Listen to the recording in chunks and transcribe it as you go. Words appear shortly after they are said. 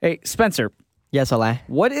Hey, Spencer, Yes, Alain.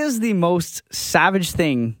 what is the most savage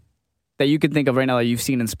thing that you could think of right now that you've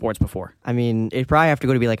seen in sports before? I mean, it'd probably have to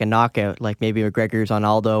go to be like a knockout, like maybe McGregor's on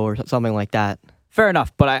Aldo or something like that. Fair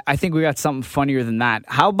enough, but I think we got something funnier than that.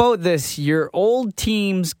 How about this? Your old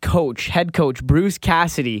team's head coach, Bruce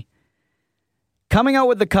Cassidy, coming out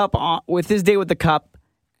with the cup, with his day with the cup,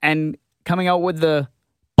 and coming out with the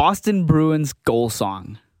Boston Bruins goal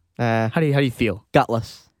song. How do you feel?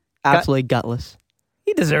 Gutless. Absolutely gutless.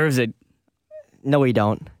 He deserves it. No, he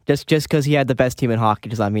don't. Just because he had the best team in hockey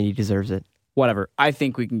does not mean he deserves it. Whatever. I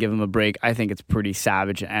think we can give him a break. I think it's pretty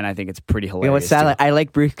savage, and I think it's pretty hilarious. You know what's sad? too. I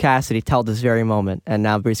like Bruce Cassidy till this very moment, and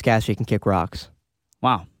now Bruce Cassidy can kick rocks.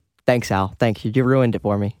 Wow. Thanks, Al. Thank you. You ruined it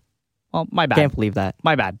for me. Well, my bad. Can't believe that.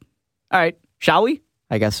 My bad. All right. Shall we?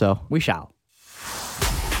 I guess so. We shall.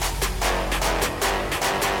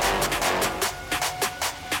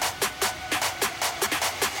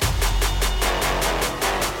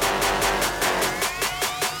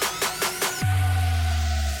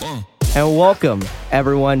 And welcome,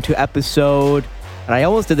 everyone, to episode, and I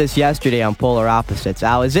almost did this yesterday on Polar Opposites.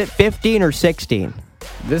 Al, is it 15 or 16?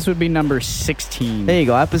 This would be number 16. There you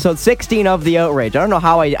go, episode 16 of The Outrage. I don't know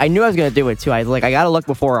how I knew I was going to do it, too. I got to look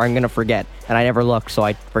before I'm going to forget, and I never looked, so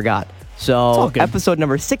I forgot. So, episode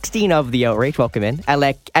number 16 of The Outrage. Welcome in.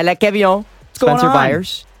 Alain Kevillon, Spencer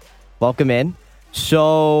Byers. Welcome in.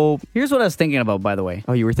 So, here's what I was thinking about, by the way.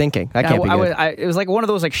 Oh, you were thinking? That can't be good. It was like one of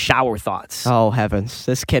those like shower thoughts. Oh, heavens.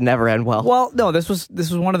 This can never end well. Well, no, this was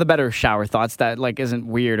one of the better shower thoughts that like isn't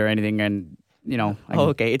weird or anything, and you know.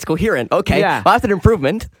 Okay, it's coherent. Okay, yeah. Well, that's an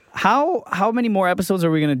improvement. How many more episodes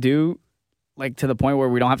are we gonna do, like to the point where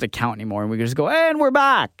we don't have to count anymore and we can just go, and we're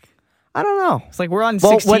back? I don't know. It's like we're on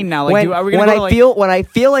 16 now. Like, are we gonna when I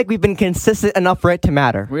feel like we've been consistent enough for it to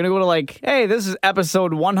matter. We're gonna go to like, hey, this is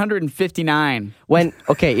episode 159.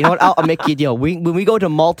 Okay, you know what? I'll make you a deal. When we go to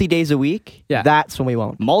multi-days a week, that's when we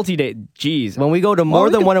won't. Multi-day, geez. When we go to more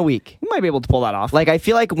than one a week. We might be able to pull that off. Like, I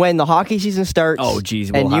feel like when the hockey season starts,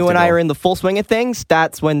 and you and I are in the full swing of things,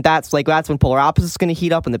 that's when Polar Opposites is going to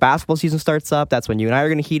heat up, and the basketball season starts up. That's when you and I are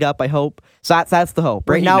going to heat up, I hope. So that's the hope.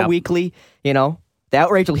 Right now, weekly, you know, the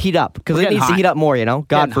outrage will heat up because it needs to heat up more, you know?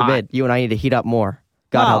 God forbid you and I need to heat up more.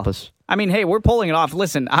 God help us. I mean, hey, we're pulling it off.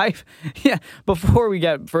 Listen, before we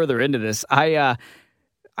get further into this, I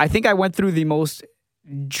think I went through the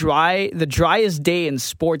driest day in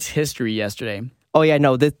sports history yesterday. Oh, yeah,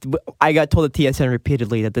 no. I got told at TSN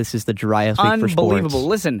repeatedly that this is the driest week for sports. Unbelievable.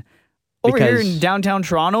 Listen, over here in downtown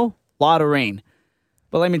Toronto, a lot of rain.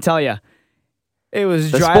 But let me tell you, it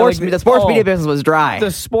was dry. The sports media business was dry.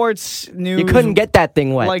 The sports news. You couldn't get that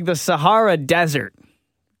thing wet. Like the Sahara Desert.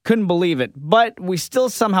 Couldn't believe it. But we still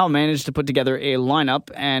somehow managed to put together a lineup.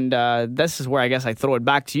 And this is where I guess I throw it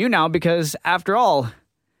back to you now because, after all,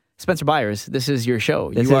 Spencer Byers, this is your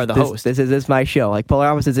show. You are the host. This is my show. Like, Polar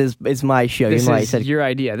Opposites is my show. This is your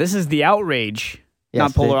idea. This is the outrage. Yes,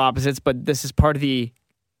 not Polar Opposites, but this is part of the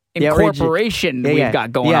incorporation we've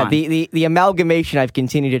got going on. Yeah, the amalgamation I've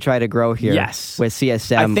continued to try to grow here with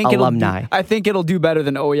CSM alumni. I think it'll do better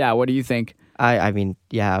than what do you think? I mean,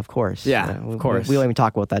 yeah, of course. Yeah, of course. We don't even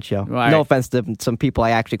talk about that show. Right. No offense to some people I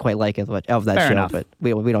actually quite like of that Fair show, enough. but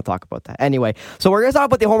we don't talk about that. Anyway, so we're going to talk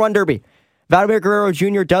about the home run derby. Vladimir Guerrero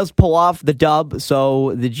Jr. does pull off the dub,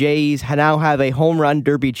 so the Jays now have a home run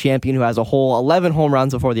derby champion who has a whole 11 home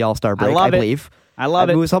runs before the All-Star break, I believe. I love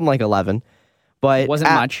it. It was something like 11. But wasn't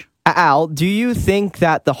much. Al, do you think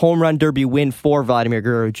that the home run derby win for Vladimir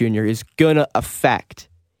Guerrero Jr. is going to affect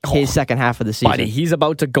his second half of the season? Buddy, he's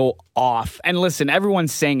about to go off. And listen,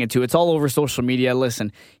 everyone's saying it too. It's all over social media.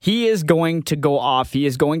 Listen, he is going to go off. He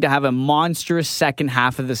is going to have a monstrous second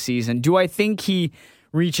half of the season. Do I think he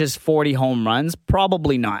reaches 40 home runs?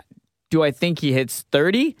 Probably not. Do I think he hits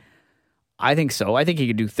 30? I think so. I think he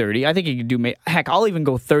could do 30. I think he could do, heck, I'll even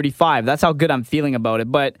go 35. That's how good I'm feeling about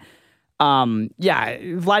it. But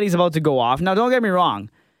Vladdy's about to go off. Now, don't get me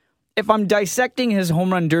wrong. If I'm dissecting his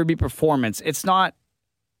home run derby performance, it's not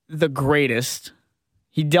the greatest.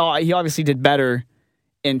 He obviously did better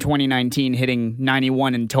in 2019, hitting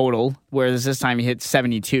 91 in total, whereas this time he hit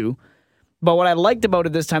 72. But what I liked about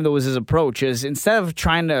it this time, though, was his approach. Is instead of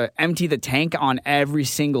trying to empty the tank on every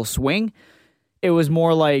single swing, it was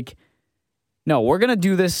more like, no, we're going to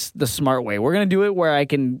do this the smart way. We're going to do it where I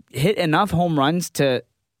can hit enough home runs to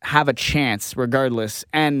have a chance regardless.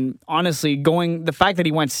 And honestly, the fact that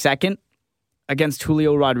he went second against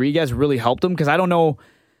Julio Rodriguez really helped him because I don't know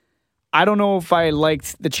if I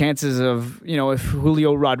liked the chances of, if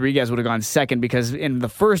Julio Rodriguez would have gone second because in the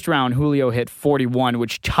first round, Julio hit 41,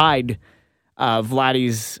 which tied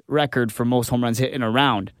Vladdy's record for most home runs hit in a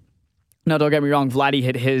round. Now, don't get me wrong, Vladdy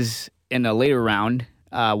hit his in a later round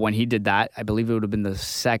when he did that. I believe it would have been the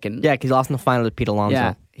second. Yeah, because he lost in the final to Pete Alonso.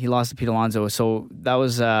 Yeah, he lost to Pete Alonso. So that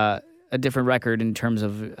was a different record in terms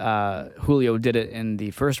of Julio did it in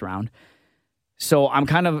the first round. So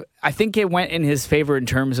I think it went in his favor in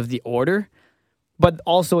terms of the order, but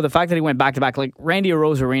also the fact that he went back-to-back. Like Randy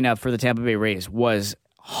Arozarena for the Tampa Bay Rays was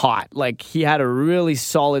hot. Like he had a really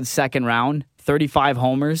solid second round, 35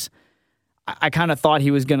 homers. I kind of thought he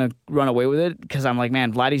was going to run away with it because I'm like,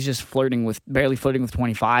 man, Vladdy's just barely flirting with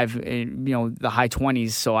 25, the high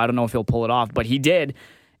 20s. So I don't know if he'll pull it off, but he did.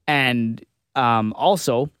 And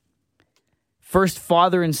also, first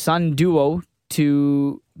father and son duo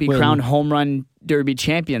to be crowned home run derby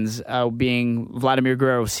champions, being Vladimir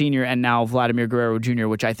Guerrero Sr. and now Vladimir Guerrero Jr.,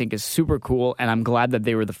 which I think is super cool. And I'm glad that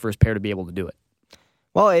they were the first pair to be able to do it.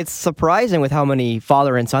 Well, it's surprising with how many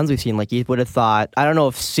father and sons we've seen. Like, you would have thought, I don't know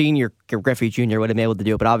if Senior Griffey Jr. would have been able to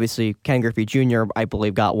do it, but obviously Ken Griffey Jr., I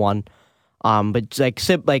believe, got one. But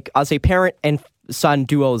like I'll say parent and son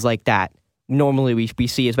duos like that, normally we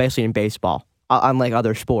see, especially in baseball, unlike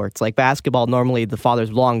other sports. Like basketball, normally the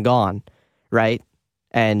father's long gone, right?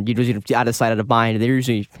 And you just out of sight, out of mind.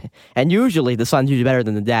 Usually the son's usually better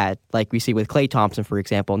than the dad. Like we see with Klay Thompson, for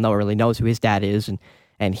example. No one really knows who his dad is,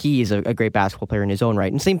 and he is a great basketball player in his own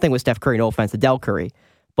right. And same thing with Steph Curry. No offense to Del Curry,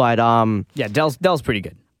 but yeah, Del's pretty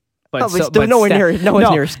good. But no one's near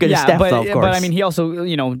as good as Steph, though, of course. But I mean, he also,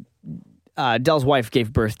 Del's wife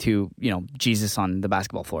gave birth to, Jesus on the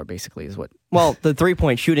basketball floor. Basically, is what. Well, the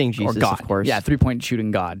 3-point shooting Jesus, or God. Of course. Yeah, 3-point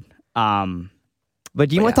shooting God. But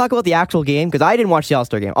do you want to talk about the actual game? Because I didn't watch the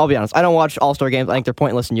All-Star game. I'll be honest. I don't watch All-Star games. I think they're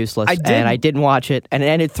pointless and useless. And I didn't watch it. And it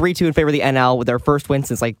ended 3-2 in favor of the NL with their first win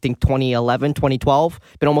since, I think, 2011, 2012.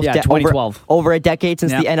 Been almost 2012. Over a decade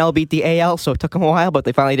since the NL beat the AL, so it took them a while, but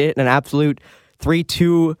they finally did it in an absolute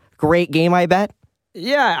 3-2 great game, I bet.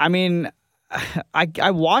 Yeah, I mean,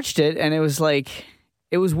 I watched it, and it was like...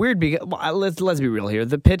 It was weird because... let's be real here.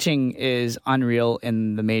 The pitching is unreal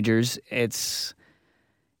in the majors. It's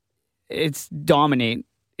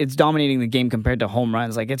dominating the game compared to home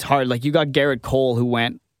runs. Like, it's hard. Like, you got Garrett Cole who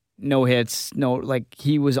went no hits,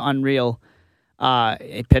 he was unreal.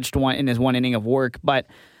 He pitched in his one inning of work. But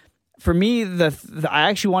for me, I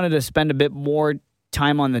actually wanted to spend a bit more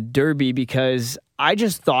time on the Derby because I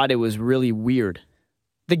just thought it was really weird.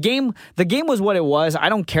 The game was what it was. I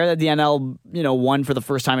don't care that the NL, won for the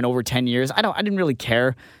first time in over 10 years. I didn't really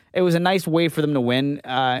care. It was a nice way for them to win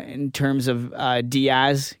in terms of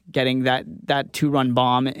Diaz getting that 2-run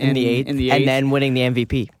bomb in the eighth, and then winning the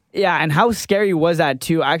MVP. Yeah, and how scary was that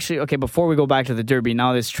too? Actually, okay, before we go back to the Derby,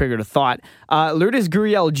 now this triggered a thought. Lourdes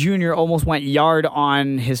Gurriel Jr. almost went yard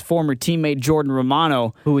on his former teammate Jordan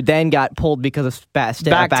Romano, who then got pulled because of back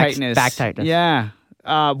tightness. Back tightness. Yeah,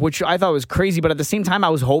 which I thought was crazy, but at the same time, I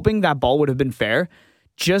was hoping that ball would have been fair,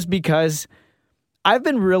 just because I've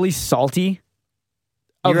been really salty.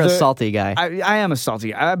 You're a salty guy. I am a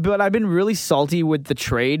salty guy, but I've been really salty with the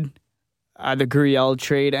trade, the Gurriel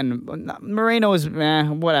trade, and Moreno is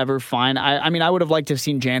whatever, fine. I mean, I would have liked to have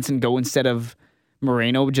seen Jansen go instead of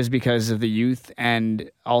Moreno just because of the youth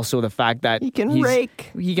and also the fact that he can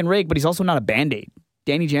rake. He can rake, but he's also not a Band-Aid.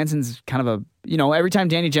 Danny Jansen's kind of every time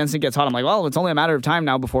Danny Jansen gets hot, I'm like, well, it's only a matter of time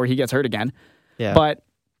now before he gets hurt again. Yeah. But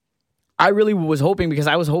I really was hoping, because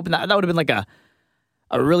I was hoping that would have been like a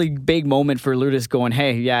really big moment for Lourdes going,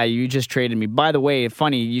 hey, yeah, you just traded me. By the way,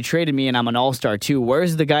 funny, you traded me and I'm an all-star too.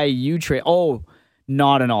 Where's the guy you trade? Oh,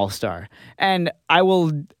 not an all-star. And I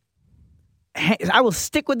will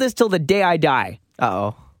stick with this till the day I die.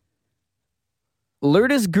 Uh-oh.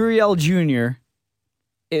 Lourdes Gurriel Jr.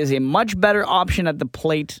 is a much better option at the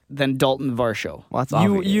plate than Dalton Varsho. Well, that's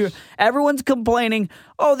obvious. Everyone's complaining,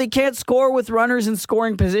 oh, they can't score with runners in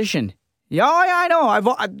scoring position. Yeah, I know.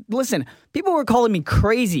 Listen, people were calling me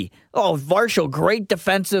crazy. Oh, Varsho, great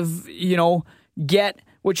defensive,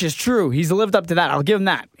 which is true. He's lived up to that. I'll give him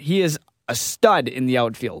that. He is a stud in the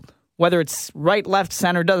outfield. Whether it's right, left,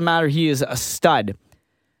 center, doesn't matter. He is a stud.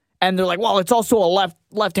 And they're like, well, it's also a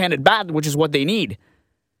left-handed bat, which is what they need.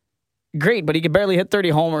 Great, but he could barely hit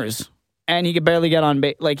 30 homers. And he could barely get on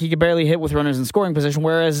base. Like, he could barely hit with runners in scoring position,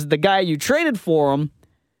 whereas the guy you traded for him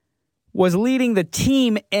was leading the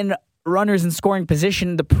team in runners in scoring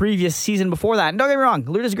position the previous season before that. And don't get me wrong,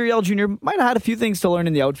 Lourdes Gurriel Jr. might have had a few things to learn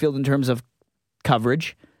in the outfield in terms of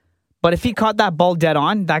coverage. But if he caught that ball dead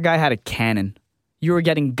on, that guy had a cannon. You were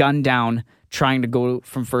getting gunned down trying to go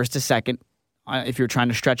from first to second if you're trying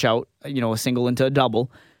to stretch out, a single into a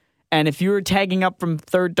double. And if you were tagging up from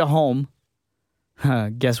third to home,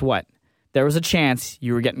 guess what? There was a chance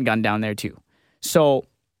you were getting gunned down there too. So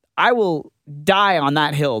I will die on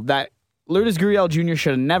that hill that Lourdes Gurriel Jr.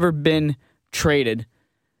 should have never been traded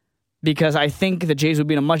because I think the Jays would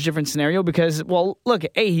be in a much different scenario because, well, look,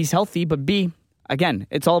 A, he's healthy, but B, again,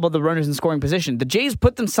 it's all about the runners in scoring position. The Jays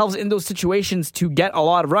put themselves in those situations to get a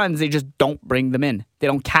lot of runs. They just don't bring them in. They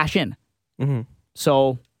don't cash in. Mm-hmm.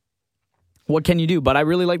 So what can you do? But I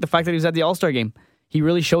really like the fact that he was at the All-Star game. He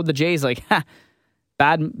really showed the Jays, like,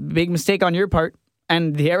 big mistake on your part.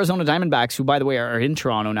 And the Arizona Diamondbacks, who, by the way, are in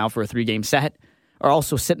Toronto now for a 3-game set, are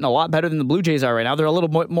also sitting a lot better than the Blue Jays are right now. They're a little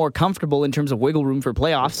bit more comfortable in terms of wiggle room for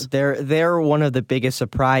playoffs. They're one of the biggest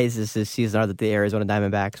surprises this season are the Arizona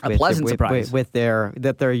Diamondbacks. A pleasant surprise. With their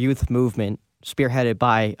youth movement, spearheaded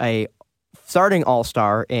by a starting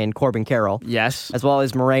all-star in Corbin Carroll. Yes. As well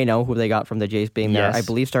as Moreno, who they got from the Jays being their, Yes. I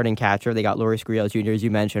believe, starting catcher. They got Luis Guerrero Jr., as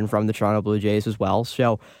you mentioned, from the Toronto Blue Jays as well.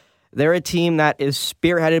 So they're a team that is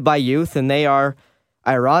spearheaded by youth, and they are,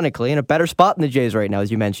 ironically, in a better spot than the Jays right now,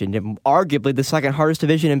 as you mentioned. And arguably the second hardest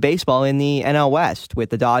division in baseball in the NL West, with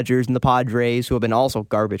the Dodgers and the Padres, who have been also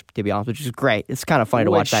garbage, to be honest, which is great. It's kind of funny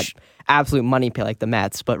to watch that absolute money pay like the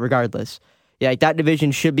Mets, but regardless. Yeah, that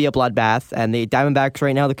division should be a bloodbath, and the Diamondbacks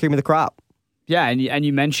right now, the cream of the crop. Yeah, and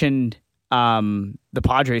you mentioned the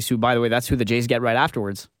Padres, who, by the way, that's who the Jays get right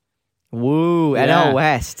afterwards. Woo, Yeah. NL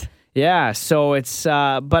West. Yeah, so it's,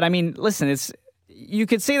 but I mean, listen, you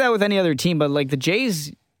could say that with any other team, but like the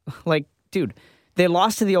Jays, like, dude, they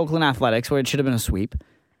lost to the Oakland Athletics, where it should have been a sweep.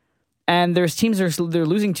 And there's teams they're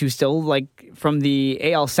losing to still, like from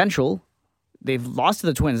the AL Central. They've lost to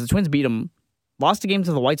the Twins. The Twins beat them. Lost a game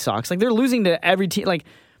to the White Sox. Like, they're losing to every team. Like,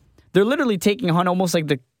 they're literally taking on almost like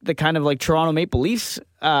the kind of like Toronto Maple Leafs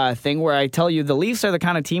thing, where I tell you the Leafs are the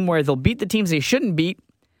kind of team where they'll beat the teams they shouldn't beat,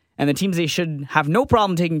 and the teams they should have no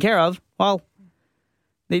problem taking care of, well,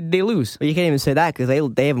 they lose. But you can't even say that because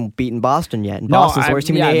they haven't beaten Boston yet. And Boston's the worst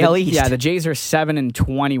team in the AL East. Yeah, the Jays are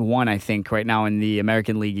 7-21, I think, right now in the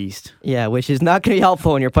American League East. Yeah, which is not going to be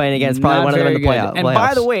helpful when you're playing against probably one of them in the playoffs. And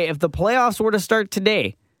by the way, if the playoffs were to start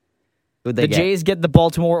today, the Jays get the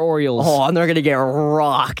Baltimore Orioles. Oh, and they're going to get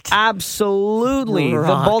rocked. Absolutely. Rocked.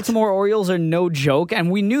 The Baltimore Orioles are no joke,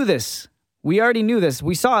 and we knew this. We already knew this.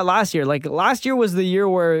 We saw it last year. Like, last year was the year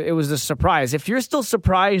where it was a surprise. If you're still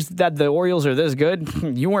surprised that the Orioles are this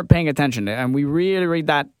good, you weren't paying attention. And we reiterate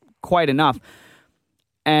that quite enough.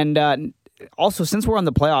 And also, since we're on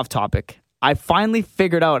the playoff topic, I finally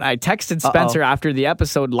figured out, I texted Spencer after the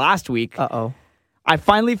episode last week. I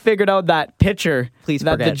finally figured out that pitcher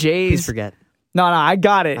that the Jays... Please forget. No, I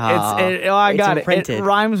got it. I got it. It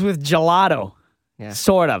rhymes with gelato. Yeah.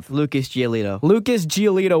 Sort of. Lucas Giolito. Lucas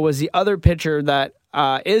Giolito was the other pitcher that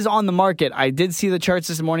is on the market. I did see the charts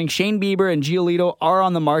this morning. Shane Bieber and Giolito are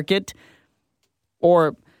on the market.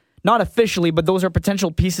 Or, not officially, but those are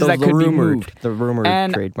potential pieces that could be moved. The rumored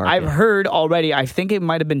trade market. I've heard already, I think it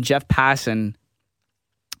might have been Jeff Passan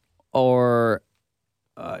or...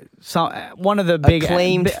 one of the big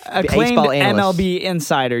acclaimed MLB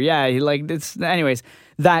insider, anyways,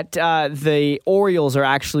 that the Orioles are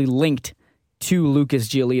actually linked to Lucas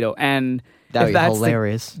Giolito, and that would be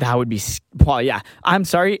hilarious. That would be, well, yeah. I'm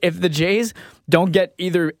sorry if the Jays don't get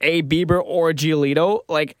either a Bieber or a Giolito,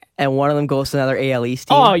 and one of them goes to another AL East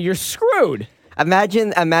team. Oh, you're screwed.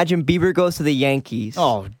 Imagine Bieber goes to the Yankees.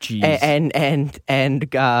 Oh, jeez.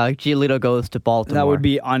 And Giolito goes to Baltimore. That would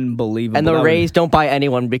be unbelievable. And the Rays don't buy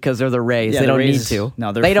anyone because they're the Rays. Yeah, they don't need to.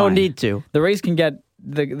 No, they don't need to. The Rays can get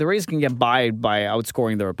by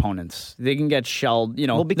outscoring their opponents. They can get shelled,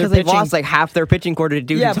 Well, because they've lost like half their pitching core to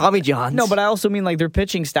do Tommy Johns. No, but I also mean like their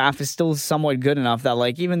pitching staff is still somewhat good enough that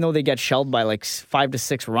like even though they get shelled by like 5 to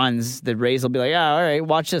 6 runs, the Rays will be like, yeah, all right,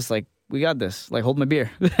 watch this, like. We got this. Like, hold my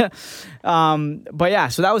beer. But yeah,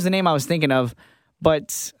 so that was the name I was thinking of.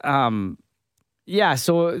 But yeah,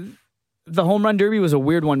 so the home run derby was a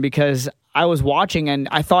weird one because I was watching and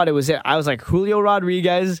I thought it was it. I was like, Julio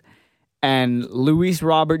Rodriguez and Luis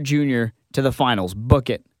Robert Jr. to the finals. Book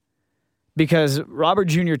it. Because Robert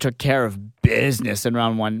Jr. took care of business in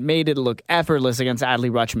round 1, made it look effortless against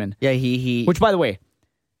Adley Rutschman. Yeah, he. Which, by the way.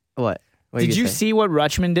 What? Did you see what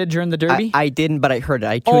Rutschman did during the Derby? I didn't, but I heard it.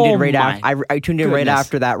 I tuned in right after. I tuned in right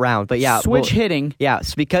after that round. But yeah, switch hitting. Yeah,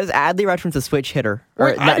 it's because Adley Rutschman's a switch hitter.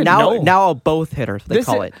 Now a both hitter. They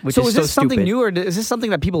call it. Which is this something stupid. new, or is this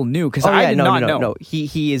something that people knew? Because I did not know. No,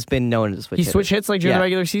 he has been known as a switch. He hitter. switch hits like during the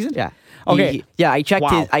regular season. Yeah. Okay. I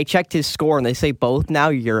checked his score, and they say both now.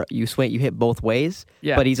 You hit both ways.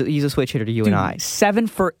 Yeah. But he's a switch hitter to you and I. 7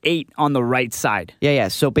 for 8 on the right side. Yeah.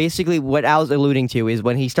 So basically, what Al's alluding to is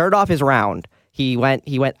when he started off his round. He went,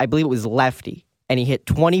 I believe it was lefty, and he hit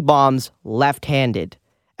 20 bombs left-handed.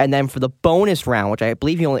 And then for the bonus round, which I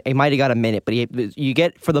believe he might have got a minute, but you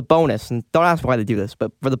get for the bonus, and don't ask why they do this,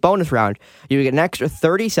 but for the bonus round, you get an extra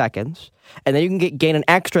 30 seconds, and then you can gain an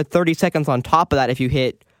extra 30 seconds on top of that if you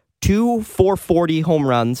hit 2 440 home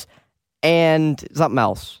runs and something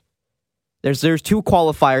else. There's 2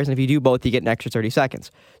 qualifiers, and if you do both, you get an extra 30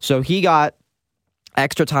 seconds. So he got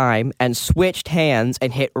extra time and switched hands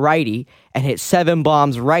and hit righty and hit 7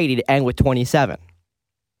 bombs righty to end with 27.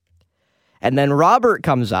 And then Robert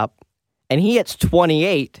comes up and he hits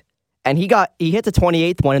 28, and he hit the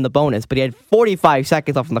 28th one in the bonus, but he had 45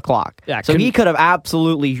 seconds left on the clock. Yeah, so he could have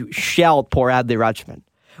absolutely shelled poor Adley Rutschman,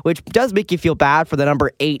 which does make you feel bad for the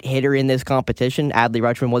number 8 hitter in this competition. Adley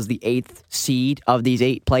Rutschman was the 8th seed of these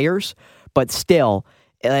 8 players, but still,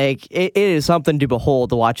 like, it is something to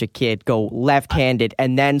behold to watch a kid go left-handed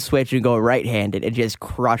and then switch and go right-handed and just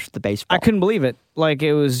crush the baseball. I couldn't believe it. Like,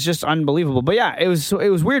 it was just unbelievable. But yeah, it was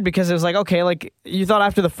weird because it was like, okay, like, you thought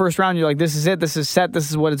after the first round, you're like, this is it, this is set, this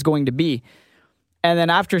is what it's going to be. And then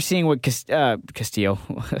after seeing what Castillo,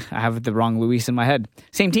 I have the wrong Luis in my head.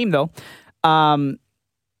 Same team, though.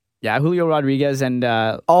 Yeah, Julio Rodriguez and...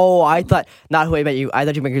 I thought, not who I meant you, I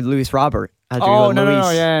thought you meant Luis Robert.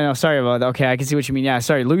 No, sorry about that. Okay, I can see what you mean. Yeah,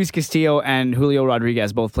 sorry. Luis Castillo and Julio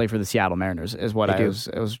Rodriguez both play for the Seattle Mariners, is what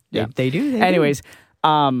They do. Anyways,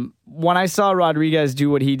 when I saw Rodriguez do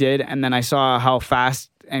what he did, and then I saw how fast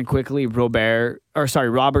and quickly Robert,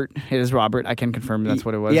 it is Robert. I can confirm that's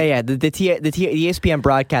what it was. Yeah. The ESPN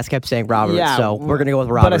broadcast kept saying Robert, so we're going to go with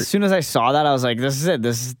Robert. But as soon as I saw that, I was like, this is it.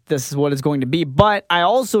 This is what it's going to be. But I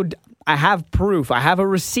have proof. I have a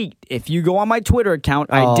receipt. If you go on my Twitter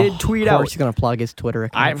account, I did tweet out. Of course he's going to plug his Twitter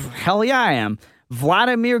account. Hell yeah, I am.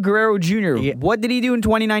 Vladimir Guerrero Jr. Yeah. What did he do in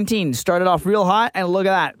 2019? Started off real hot, and look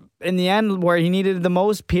at that. In the end, where he needed it the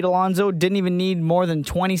most, Pete Alonso didn't even need more than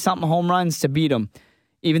 20-something home runs to beat him.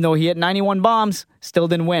 Even though he hit 91 bombs, still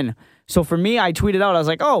didn't win. So for me, I tweeted out, I was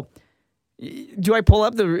like, do I pull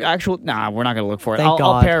up the actual... Nah, we're not going to look for it.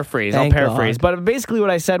 I'll paraphrase. God. But basically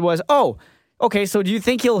what I said was, okay, so do you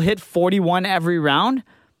think he'll hit 41 every round?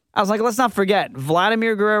 I was like, let's not forget,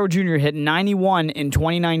 Vladimir Guerrero Jr. hit 91 in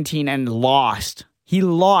 2019 and lost. He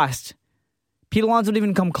lost. Pete Alonso didn't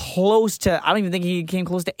even come close to... I don't even think he came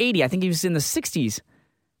close to 80. I think he was in the 60s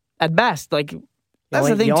at best. Like... That's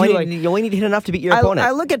the thing, you only need to hit enough to beat your opponent.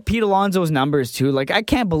 I look at Pete Alonso's numbers, too. Like, I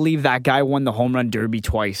can't believe that guy won the home run derby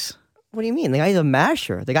twice. What do you mean? The guy's a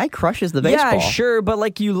masher. The guy crushes the baseball. Yeah, sure, but,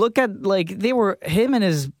 like, you look at, like, him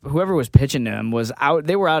and whoever was pitching to him was out,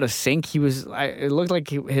 they were out of sync. It looked like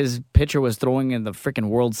his pitcher was throwing in the freaking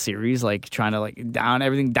World Series, like, trying to, like,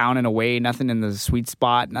 everything down and away, nothing in the sweet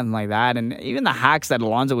spot, nothing like that. And even the hacks that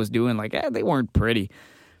Alonso was doing, like, they weren't pretty.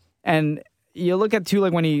 And... you look at, too,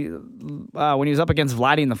 like, when he was up against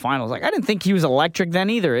Vladdy in the finals, like, I didn't think he was electric then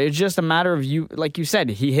either. It's just a matter of, like you said,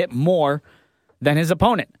 he hit more than his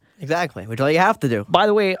opponent. Exactly, which is all you have to do. By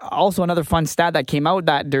the way, also another fun stat that came out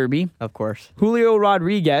that derby. Of course. Julio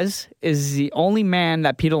Rodriguez is the only man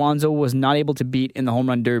that Pete Alonso was not able to beat in the home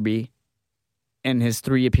run derby in his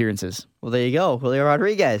 3 appearances. Well, there you go. Julio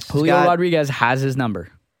Rodriguez. Rodriguez has his number.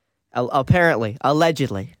 Apparently.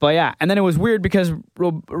 Allegedly. But yeah, and then it was weird because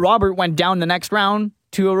Robert went down the next round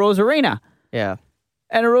to a Rosarena. Yeah.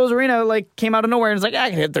 And a Rosarena, like, came out of nowhere and was like, I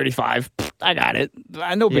can hit 35. I got it.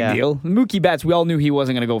 No big deal. Mookie Betts, we all knew he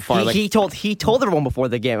wasn't going to go far. He told everyone before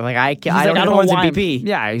the game, like, I don't know what's MVP.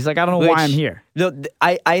 Yeah, he's like, I don't know why I'm here.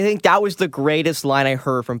 I think that was the greatest line I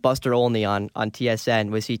heard from Buster Olney on TSN,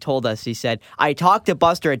 was he told us, he said, I talked to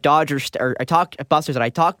Buster at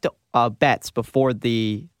Betts before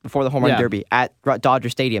the home run derby at Dodger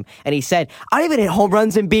Stadium, and he said, I don't even hit home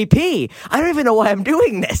runs in BP. I don't even know why I'm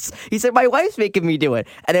doing this. He said, my wife's making me do it.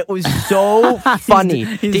 And it was so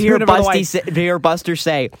funny to hear Buster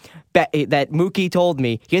say that Mookie told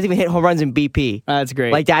me he hasn't even hit home runs in BP. That's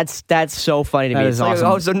great. Like, that's so funny to me. It's awesome.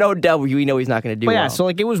 Like, so no W, we know he's not going to do well. So,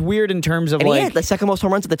 like, it was weird in terms of, and he had the second most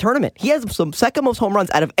home runs of the tournament. He has some second most home runs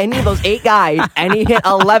out of any of those 8 guys, and he hit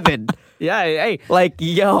 11. Yeah, hey. Like,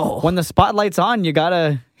 yo. When the spotlight's on, you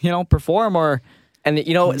gotta, perform or... And,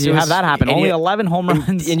 you have that happen. Only 11 home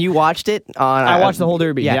runs. And you watched it? I watched the whole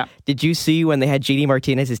derby, yeah. Did you see when they had JD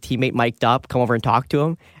Martinez, his teammate, mic'd up, come over and talk to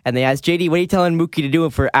him? And they asked, JD, what are you telling Mookie to do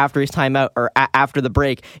for after his timeout or after the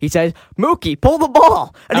break? He says, Mookie, pull the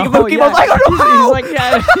ball. And Mookie was like, I don't know how. He's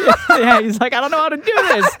like, he's like, I don't know how to do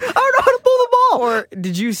this. I don't know how to pull the ball. Or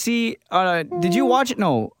did you see, did you watch it?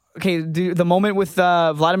 No. Okay, the moment with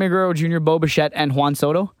Vladimir Guerrero Jr., Bo Bichette, and Juan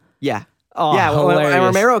Soto? Yeah. Oh, yeah, and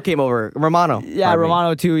Romero came over. Romano. Yeah,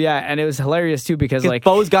 Romano too, yeah. And it was hilarious too because like...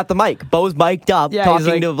 Bo's got the mic. Bo's mic'd up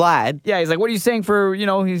talking to Vlad. Yeah, he's like, what are you saying for,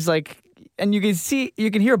 he's like... And you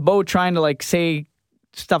can hear Bo trying to like say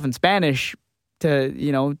stuff in Spanish to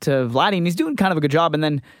Vladdy, and he's doing kind of a good job. And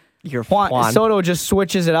then Juan. Soto just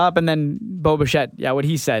switches it up, and then Bo Bichette, what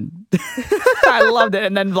he said. I loved it.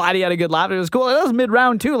 And then Vladdy had a good laugh. It was cool. That was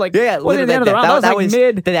mid-round, too. Like, wasn't the end of the round. That was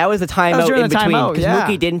mid. That was the timeout in between. Because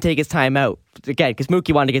Mookie didn't take his timeout. Again, because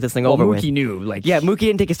Mookie wanted to get this thing over with. Mookie knew. Mookie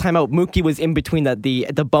didn't take his timeout. Mookie was in between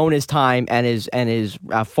the bonus time and his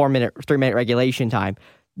 3-minute regulation time.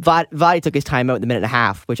 Vladdy took his timeout in the minute and a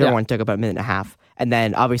half, which everyone took about a minute and a half. And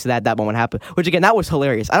then, obviously, that moment happened. Which, again, that was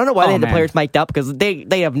hilarious. I don't know why they had the players mic'd up, because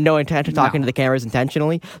they have no intention of talking to the cameras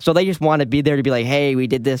intentionally. So they just want to be there to be like, hey, we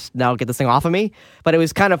did this, now get this thing off of me. But it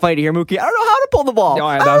was kind of funny to hear Mookie, I don't know how to pull the ball.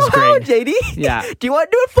 Oh, yeah, that was great. How, JD? Yeah. Do you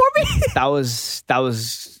want to do it for me? That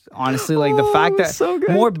was honestly, like, the fact that so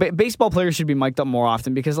more baseball players should be mic'd up more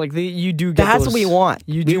often, because, like, you do get That's what we want.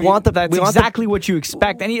 That's exactly what you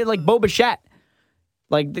expect. And like, Bo Bichette,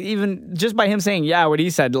 like, even just by him saying, what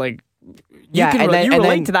he said, like, you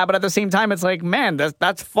relate to that, but at the same time, it's like, man,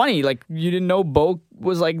 that's funny. Like, you didn't know Bo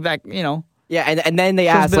was like that, Yeah, and then they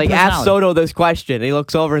ask Soto this question. And he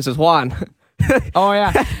looks over and says, Juan. Oh,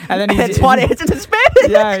 yeah. And then it's Juan answers in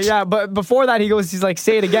Spanish. Yeah. But before that, he's like,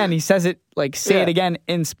 say it again. He says it, like, say it again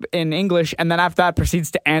in English. And then after that,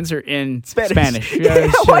 proceeds to answer in Spanish.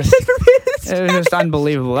 It was just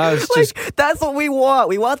unbelievable. That was just... that's what we want.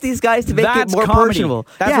 We want these guys to make it more personable.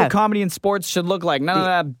 That's what comedy in sports should look like. None of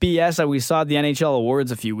that BS that we saw at the NHL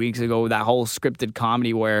Awards a few weeks ago, that whole scripted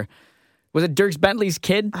comedy where... Was it Dierks Bentley's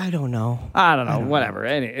kid? I don't know. Whatever.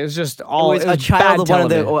 It was just all... It was a child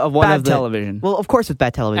of bad television. Well, of course it's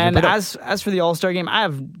bad television. And as for the All-Star game, I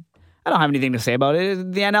don't have anything to say about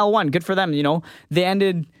it. The NL won. Good for them, They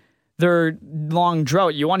ended their long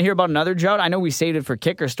drought. You want to hear about another drought? I know we saved it for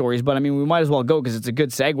kicker stories, but I mean, we might as well go because it's a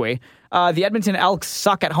good segue. The Edmonton Elks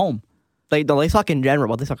suck at home. They suck in general,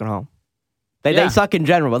 but they suck at home. They suck in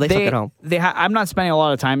general, but they suck at home. I'm not spending a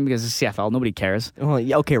lot of time because it's CFL. Nobody cares. Well,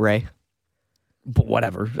 okay, Ray. But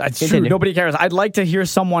whatever. That's true. Nobody cares. I'd like to hear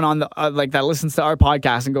someone on the that listens to our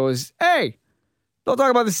podcast and goes, hey, don't talk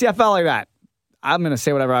about the CFL like that. I'm going to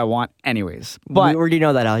say whatever I want anyways. But we already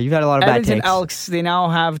know that, Al. You've had a lot of bad takes. Edmonton Elks, they now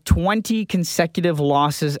have 20 consecutive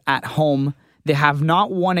losses at home. They have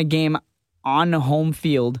not won a game on home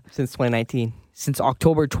field since 2019. Since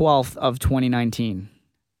October 12th of 2019.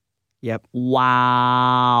 Yep.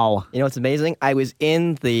 Wow. You know what's amazing? I was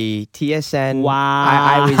in the TSN.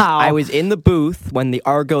 Wow. I was in the booth when the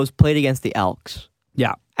Argos played against the Elks.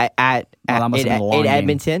 Yeah. At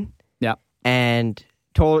Edmonton. Yeah. And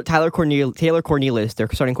Taylor Cornelius, their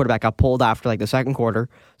starting quarterback, got pulled after like the second quarter.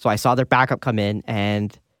 So I saw their backup come in,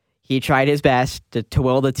 and he tried his best to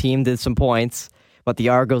will the team to some points. But the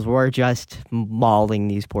Argos were just mauling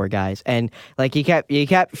these poor guys. And like you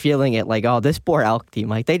kept feeling it like, oh, this poor Elk team,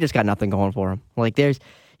 like they just got nothing going for them. Like there's,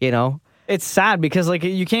 It's sad because like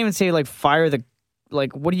you can't even say like fire the,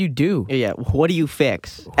 like what do you do? Yeah, what do you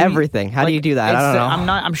fix? Everything. How do you do that? I don't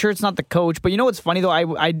know. I'm sure it's not the coach, but you know what's funny though?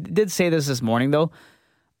 I did say this morning though.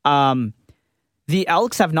 The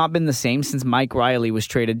Elks have not been the same since Mike Riley was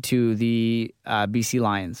traded to the BC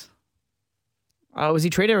Lions. Was he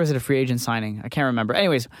traded or was it a free agent signing? I can't remember.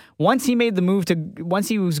 Anyways, once he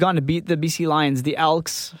was gone to beat the BC Lions, the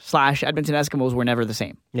Elks / Edmonton Eskimos were never the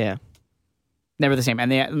same. Yeah. Never the same.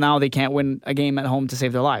 And now they can't win a game at home to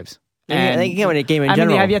save their lives. And they can't win a game in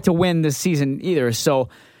general. They have yet to win this season either. So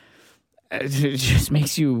it just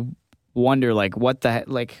makes you wonder, like, what the heck,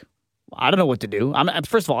 like, I don't know what to do.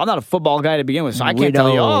 First of all, I'm not a football guy to begin with, so I can't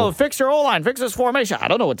tell you, fix your O-line, fix this formation. I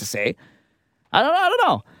don't know what to say. I don't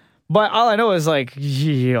know. But all I know is, like,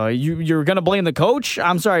 you're going to blame the coach?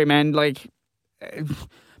 I'm sorry, man. Like,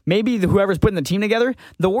 maybe whoever's putting the team together.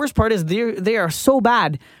 The worst part is they are so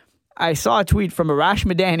bad. I saw a tweet from Arash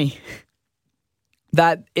Madani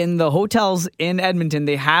that in the hotels in Edmonton,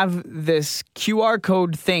 they have this QR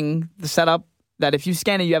code thing set up that if you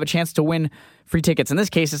scan it, you have a chance to win free tickets. In this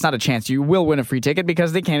case, it's not a chance. You will win a free ticket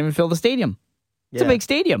because they can't even fill the stadium. It's a big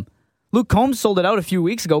stadium. Luke Combs sold it out a few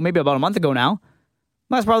weeks ago, maybe about a month ago now.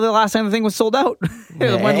 That's probably the last time the thing was sold out.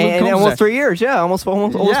 And almost 3 years, yeah. Almost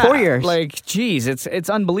 4 years. Like, geez, it's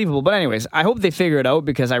unbelievable. But anyways, I hope they figure it out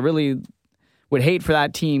because I really would hate for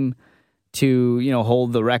that team to,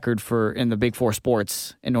 hold the record in the Big Four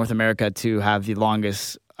sports in North America to have the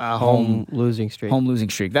longest home losing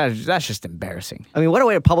streak. That's just embarrassing. I mean, what a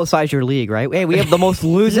way to publicize your league, right? Hey, we have the most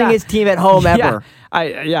losingest team at home ever.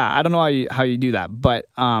 I don't know how you do that, but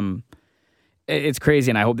it's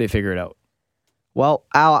crazy, and I hope they figure it out. Well,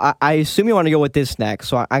 Al, I assume you want to go with this next,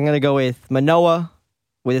 so I'm going to go with Manoah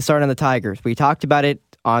with a start on the Tigers. We talked about it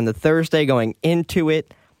on the Thursday going into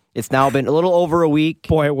it. It's now been a little over a week.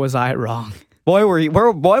 Boy, was I wrong. Boy,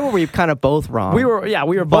 were we kind of both wrong. We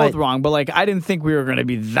were both wrong, but like I didn't think we were going to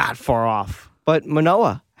be that far off. But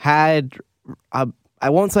Manoah had, I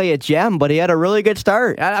won't say a gem, but he had a really good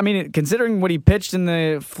start. I mean, considering what he pitched in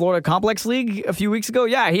the Florida Complex League a few weeks ago,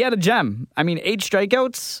 yeah, he had a gem. I mean, 8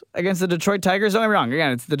 strikeouts against the Detroit Tigers. Don't get me wrong.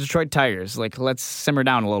 Again, it's the Detroit Tigers. Like, let's simmer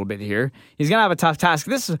down a little bit here. He's going to have a tough task.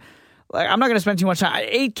 I'm not going to spend too much time.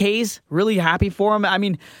 8 Ks, really happy for him. I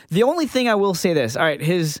mean, the only thing I will say this. All right,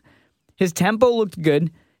 his tempo looked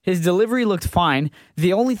good. His delivery looked fine.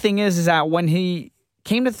 The only thing is that when he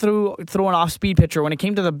came to throw an off-speed pitch, or when it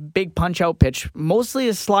came to the big punch-out pitch, mostly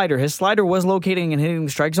his slider was locating and hitting the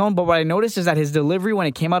strike zone, but what I noticed is that his delivery, when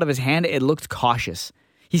it came out of his hand, it looked cautious.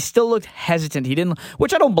 He still looked hesitant. He didn't,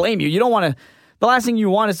 which I don't blame you. You don't want to, the last thing you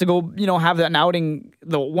want is to go, have that outing,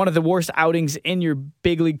 one of the worst outings in your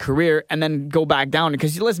big league career, and then go back down,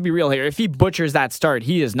 because let's be real here, if he butchers that start,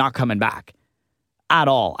 he is not coming back at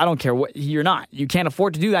all. I don't care what, you're not. You can't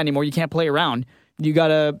afford to do that anymore. You can't play around. You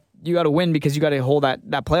gotta win, because you got to hold that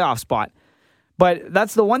playoff spot. But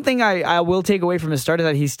that's the one thing I will take away from his start, is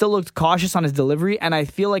that he still looked cautious on his delivery, and I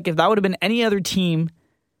feel like if that would have been any other team,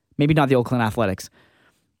 maybe not the Oakland Athletics,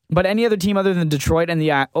 but any other team other than Detroit and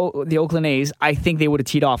the Oakland A's, I think they would have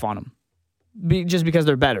teed off on him, just because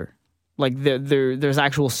they're better. Like, there's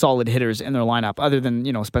actual solid hitters in their lineup, other than,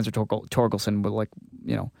 Spencer Torkelson, with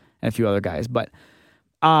and a few other guys. But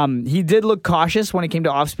he did look cautious when it came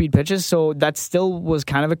to off-speed pitches, so that still was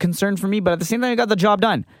kind of a concern for me, but at the same time, he got the job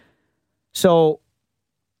done. So,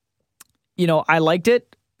 I liked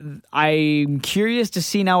it. I'm curious to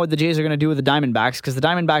see now what the Jays are going to do with the Diamondbacks, because the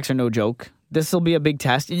Diamondbacks are no joke. This will be a big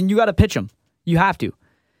test, and you got to pitch them. You have to.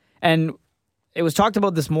 And it was talked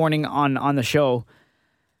about this morning on the show,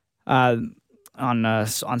 on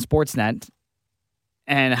Sportsnet,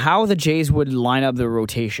 and how the Jays would line up the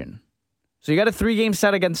rotation. So you got a 3-game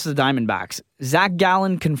set against the Diamondbacks. Zach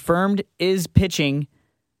Gallen confirmed is pitching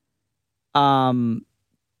on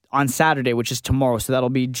Saturday, which is tomorrow. So that'll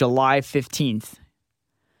be July 15th.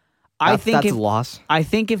 That's a loss. I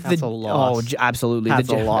think if that's a loss. Oh, absolutely. That's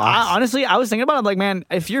a loss. Honestly, I was thinking about it. I'm like, man,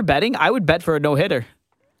 if you're betting, I would bet for a no-hitter.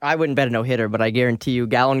 I wouldn't bet a no-hitter, but I guarantee you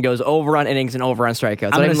Gallen goes over on innings and over on strikeouts.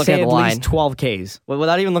 I'm going to say at at least 12 Ks.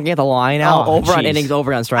 Without even looking at the line now, over on innings,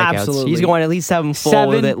 over on strikeouts. Absolutely. He's going at least 7 full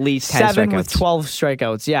with at least 10 7 strikeouts. with 12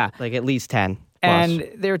 strikeouts, yeah. Like at least 10. Plus.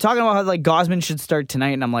 And they were talking about how Gausman should start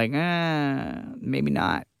tonight, and I'm like, maybe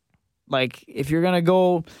not. Like, if you're going to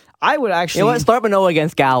go, I would actually... You know what? Start Manoah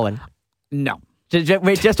against Gallen. No.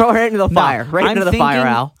 Just throw her into the fire. Into the fire,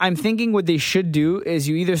 Al. I'm thinking what they should do is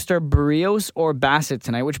you either start Barrios or Bassett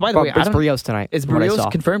tonight, which, by the way, it's Barrios tonight. Is Barrios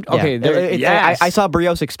confirmed? Yeah. Okay. Yes. I saw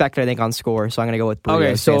Barrios expected, I think, on score, so I'm going to go with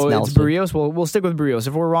Barrios. Okay, so it's Barrios. We'll stick with Barrios.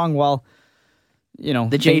 If we're wrong, well,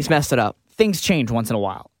 the Jays messed it up. Things change once in a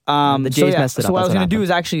while. The Jays messed it up. So what I was going to do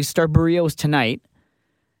is actually start Barrios tonight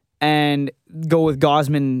and go with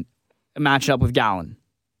Gausman matched up with Gallen.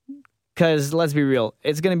 Because, let's be real,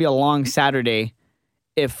 it's going to be a long Saturday.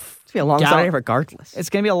 It's going to be a long Saturday regardless. It's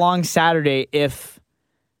going to be a long Saturday if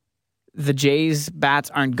the Jays' bats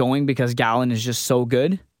aren't going because Gallen is just so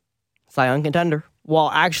good. Cy Young contender.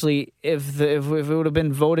 Well, actually, if it would have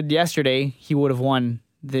been voted yesterday, he would have won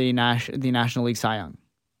the National League Cy Young,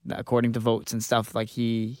 according to votes and stuff. Like,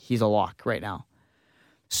 he's a lock right now.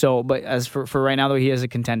 So, but as for right now, though, he is a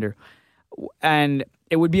contender. And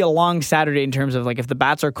it would be a long Saturday in terms of, if the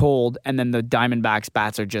bats are cold and then the Diamondbacks'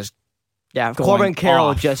 bats are just Corbin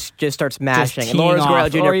Carroll just starts mashing. And Lourdes Guerrero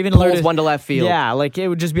Jr. or even pulls one to left field. Yeah, it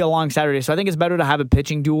would just be a long Saturday. So I think it's better to have a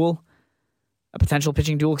potential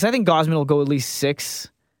pitching duel, because I think Gausman will go at least 6,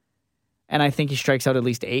 and I think he strikes out at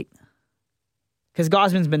least 8. Because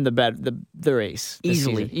Gausman's been the ace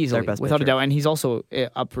easily, without a doubt, and he's also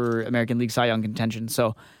up for American League Cy Young contention.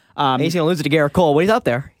 So he's going to lose it to Garrett Cole, but he's up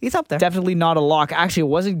there. Definitely not a lock. Actually, it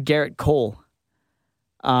wasn't Garrett Cole.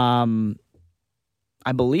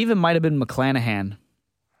 I believe it might have been McClanahan.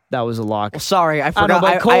 That was a lock. Well, sorry, I forgot.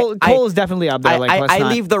 But Cole is definitely up there. I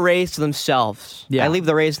leave the Rays to themselves. Yeah. I leave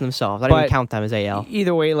the Rays to themselves. I don't even count them as AL.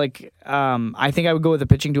 Either way, I think I would go with a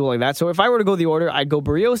pitching duel like that. So if I were to go the order, I'd go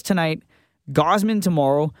Barrios tonight, Gausman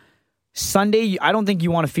tomorrow. Sunday, I don't think you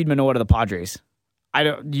want to feed Manoah to the Padres.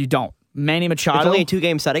 You don't. Manny Machado. It's only a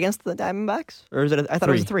 2-game set against the Diamondbacks? Or is it? I thought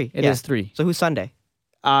it was 3. It is 3. So who's Sunday?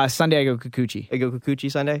 Sunday I go Kikuchi. I go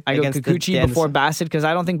Kikuchi Sunday? I go Kikuchi before Bassett, because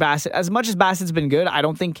I don't think Bassett, as much as Bassett's been good, I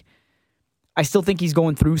still think he's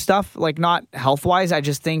going through stuff, not health-wise. I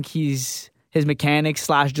just think his mechanics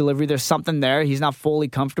 / delivery, there's something there. He's not fully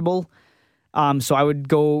comfortable. So I would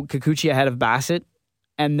go Kikuchi ahead of Bassett.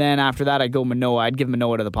 And then after that, I'd go Manoah. I'd give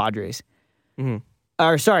Manoah to the Padres.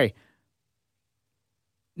 Mm-hmm. Sorry.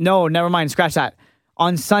 No, never mind. Scratch that.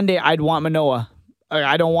 On Sunday, I'd want Manoah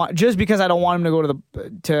I don't want just because I don't want him to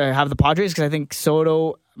go to have the Padres because I think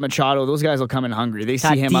Soto, Machado, those guys will come in hungry. They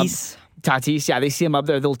see him up. Tatis, yeah, they see him up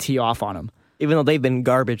there. They'll tee off on him. Even though they've been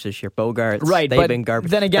garbage this year, Bogarts, right? They've been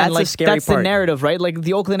garbage. Then again, that's the narrative, right? Like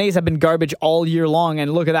the Oakland A's have been garbage all year long,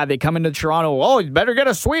 and look at that. They come into Toronto. Oh, you better get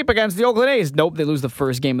a sweep against the Oakland A's. Nope, they lose the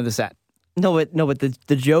first game of the set. No, but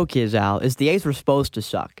the joke is, Al, is the A's were supposed to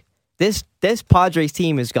suck. This Padres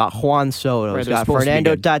team has got Juan Soto, it's got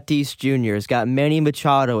Fernando Tatis Jr., it's got Manny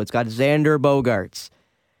Machado, it's got Xander Bogaerts.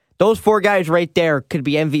 Those 4 guys right there could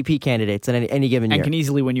be MVP candidates in any given year. And can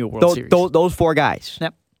easily win you a World Series. Those 4 guys.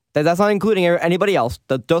 Yep. That's not including anybody else.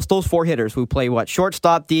 Just those 4 hitters who play what?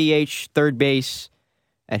 Shortstop, DH, third base,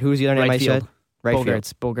 and who's the other name I said? Right field.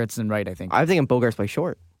 Bogarts and right, I think. I'm thinking Bogarts plays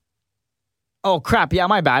short. Oh, crap. Yeah,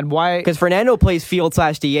 my bad. Why? Because Fernando plays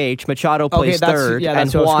field/DH, Machado plays third,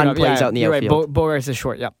 and Juan plays out in the outfield. Right, Bogarts is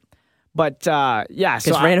short, yep. But, Because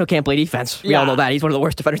Fernando can't play defense. We all know that. He's one of the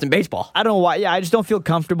worst defenders in baseball. I don't know why. Yeah, I just don't feel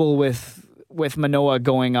comfortable with Manoah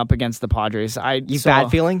going up against the Padres.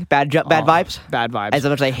 Bad feeling? Bad vibes? Bad vibes. As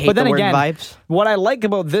much as I hate the word vibes. What I like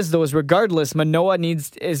about this, though, is regardless, Manoah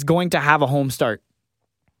is going to have a home start.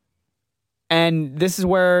 And this is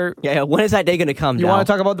where... Yeah, when is that day going to come, You want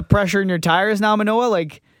to talk about the pressure in your tires now, Manoah?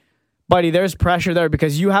 Like, buddy, there's pressure there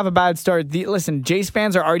because you have a bad start. Listen, Jays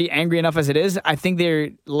fans are already angry enough as it is. I think they're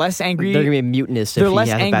less angry. They're going to be mutinous if They're less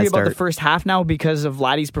he has a bad angry start. about the first half now because of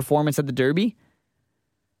Vladdy's performance at the Derby.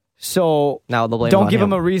 So now they'll blame don't give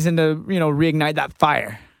him a reason to, reignite that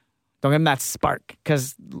fire. Don't give him that spark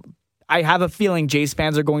because I have a feeling Jays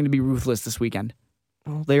fans are going to be ruthless this weekend.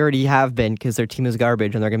 Well, they already have been because their team is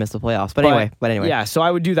garbage and they're going to miss the playoffs. But anyway. Yeah, so I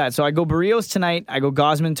would do that. So I go Barrios tonight. I go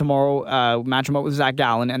Gausman tomorrow, match him up with Zach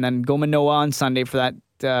Gallen, and then go Manoah on Sunday for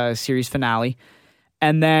that series finale.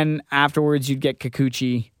 And then afterwards, you'd get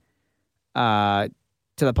Kikuchi to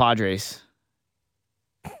the Padres.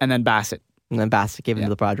 And then Bassett. And then Bassett gave him to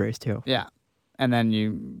the Padres, too. Yeah. And then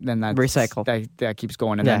that recycle. That keeps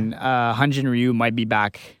going. And then Hyun-Jin Ryu might be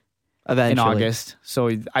back eventually in August. So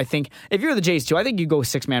I think if you're the Jays too, I think you go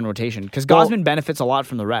 6-man rotation because Gausman benefits a lot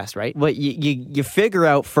from the rest, right? But you figure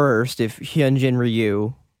out first if Hyun-Jin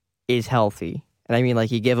Ryu is healthy. And I mean,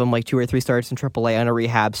 like, you give him like 2 or 3 starts in AAA on a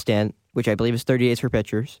rehab stint, which I believe is 30 days for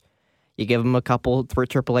pitchers. You give him a couple for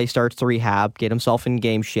AAA starts to rehab, get himself in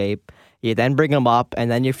game shape. You then bring him up,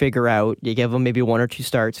 and then you figure out, you give him maybe 1 or 2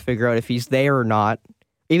 starts, figure out if he's there or not.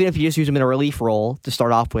 Even if you just use him in a relief role to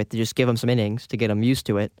start off with, to just give him some innings to get him used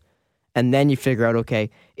to it. And then you figure out, okay,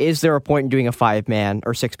 is there a point in doing a 5-man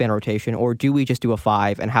or 6-man rotation, or do we just do a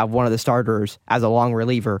 5 and have one of the starters as a long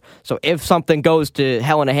reliever? So if something goes to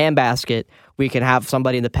hell in a handbasket, we can have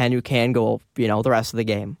somebody in the pen who can go, the rest of the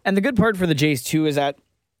game. And the good part for the Jays, too, is that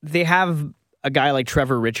they have a guy like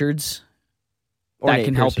Trevor Richards that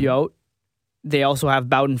can help you out. They also have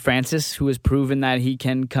Bowden Francis, who has proven that he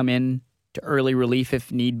can come in to early relief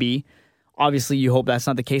if need be. Obviously, you hope that's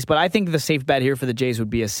not the case, but I think the safe bet here for the Jays would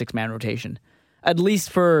be a 6-man rotation. At least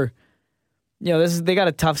for, they got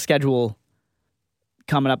a tough schedule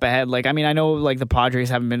coming up ahead. Like, I mean, I know like the Padres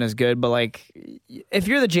haven't been as good, but like, if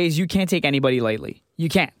you're the Jays, you can't take anybody lightly. You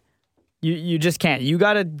can't. You just can't. You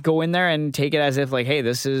got to go in there and take it as if like, hey,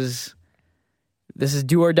 this is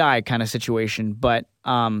do or die kind of situation. But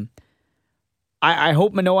I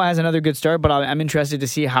hope Manoah has another good start, but I'm interested to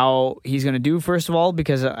see how he's going to do, first of all,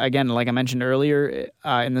 because, again, like I mentioned earlier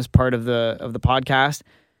in this part of the podcast,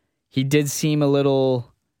 he did seem a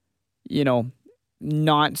little,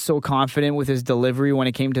 not so confident with his delivery when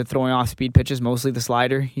it came to throwing off speed pitches, mostly the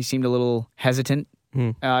slider. He seemed a little hesitant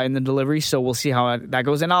in the delivery, so we'll see how that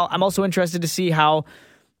goes. And I'm also interested to see how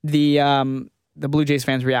the Blue Jays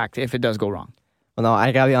fans react if it does go wrong. Well, no,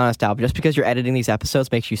 I gotta be honest, Al. Just because you're editing these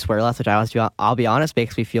episodes makes you swear less, which I'll be honest,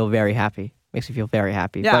 makes me feel very happy. Makes me feel very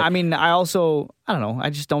happy. Yeah, but, I mean, I don't know. I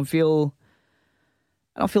just don't feel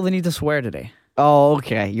the need to swear today. Oh,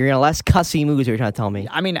 okay. You're in a less cussy mood, you're trying to tell me.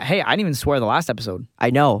 I mean, hey, I didn't even swear the last episode. I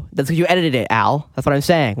know. That's because you edited it, Al. That's what I'm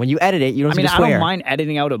saying. When you edit it, you don't need to swear. I don't mind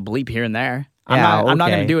editing out a bleep here and there. I'm not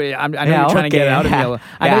going to do it. I know you're trying to get it out of me.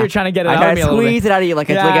 I know you're trying to get it out of me a little bit. Squeeze it out of you like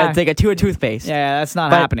a tube of toothpaste. Yeah, that's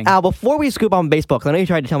not happening. Al, before we scoop on baseball, because I know you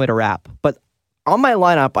tried to tell me to rap, but on my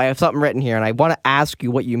lineup, I have something written here, and I want to ask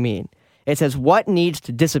you what you mean. It says, what needs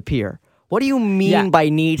to disappear? What do you mean by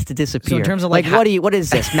needs to disappear? So in terms of what is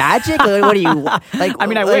this, magic? What do you, like, I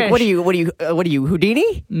mean, I wish. What are you,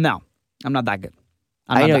 Houdini? No, I'm not that good.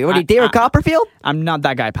 I know. What are you, David Copperfield? I'm not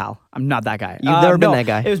that guy, pal. I'm not that guy. You've never been that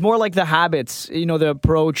guy. It was more like the habits, the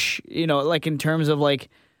approach, like in terms of like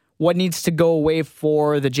what needs to go away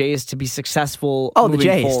for the Jays to be successful. Oh, the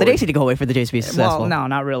Jays. Forward. The Jays need to go away for the Jays to be successful. Well, no,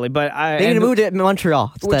 not really. But they need to move to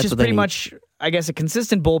Montreal. Which is pretty much I guess a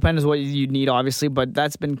consistent bullpen is what you need, obviously, but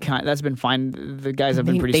that's been fine. The guys have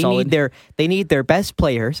been pretty solid. They need their best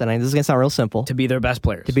players, and this is gonna sound real simple, to be their best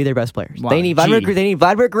players. Wow, they need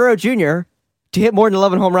Vladimir Guerrero Jr. to hit more than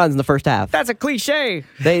 11 home runs in the first half. That's a cliche.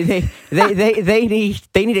 They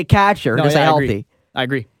need a catcher to stay healthy. I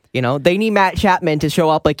agree. They need Matt Chapman to show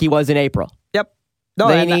up like he was in April. Yep.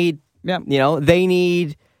 They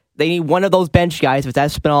need one of those bench guys, if it's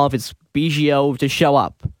Espinal, if it's Biggio, to show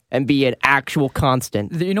up and be an actual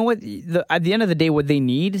constant. You know what? At the end of the day, what they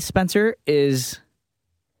need, Spencer, is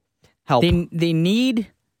help. They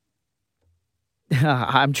need.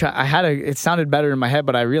 It sounded better in my head,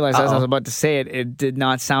 but I realized as I was about to say it, it did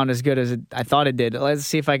not sound as good as I thought it did. Let's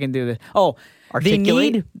see if I can do this. Oh,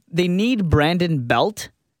 articulate. They need Brandon Belt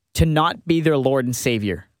to not be their Lord and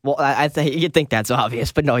Savior. Well, you'd think that's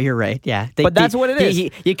obvious, but no, you're right. Yeah, but that's what it is.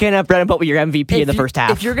 You can't have Brandon Belt with your MVP in the first half.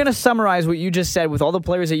 If you're going to summarize what you just said with all the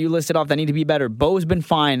players that you listed off that need to be better, Bo's been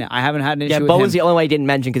fine. I haven't had an issue with him. Bo was the only one I didn't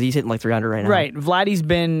mention because he's hitting like 300 right now. Right. Vladdy's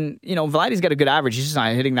been, Vladdy's got a good average. He's just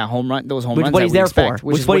not hitting that home run, those home runs. What he's there for.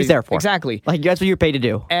 Which is what he's there for. Exactly. Like, that's what you're paid to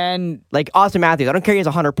do. And like Austin Matthews, I don't care if he has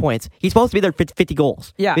 100 points. He's supposed to be there 50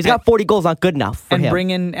 goals. Yeah. He's got 40 goals, not good enough for him. Bring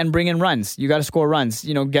in runs. You got to score runs.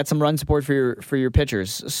 Get some run support for your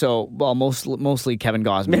pitchers. So, mostly Kevin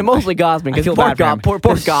Gausman. Mostly Gausman, because poor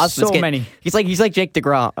Gausman. So many. He's like Jake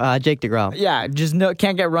DeGrom. Yeah, just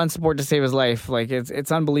can't get run support to save his life. Like it's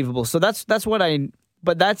unbelievable. So that's what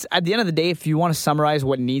But that's at the end of the day. If you want to summarize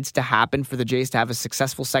what needs to happen for the Jays to have a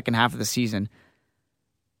successful second half of the season,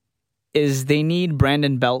 is they need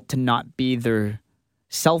Brandon Belt to not be their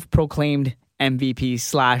self-proclaimed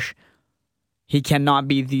MVP / he cannot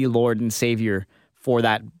be the Lord and Savior for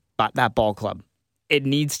that ball club. It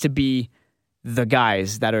needs to be the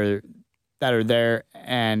guys that are there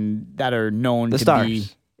and that are known the to stars. Be.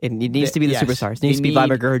 It needs to be the superstars. It needs to be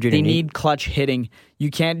Vladimir Guerrero Jr. They need clutch hitting. You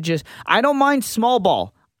can't just. I don't mind small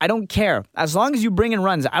ball. I don't care as long as you bring in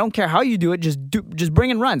runs. I don't care how you do it. Just bring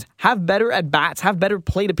in runs. Have better at bats. Have better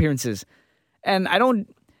plate appearances. And I don't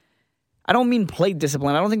mean plate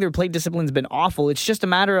discipline. I don't think their plate discipline's been awful. It's just a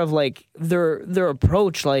matter of like their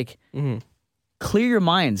approach. Like. Mm-hmm. Clear your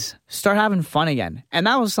minds. Start having fun again. And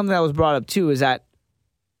that was something that was brought up too, is that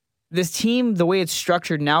this team, the way it's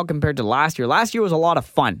structured now compared to last year was a lot of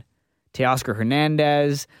fun. Teoscar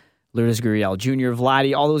Hernandez, Lourdes Gurriel Jr.,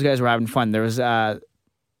 Vladdy, all those guys were having fun. There was it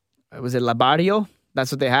Labarrio?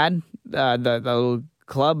 That's what they had? The little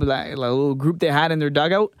club, the little group they had in their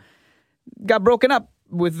dugout got broken up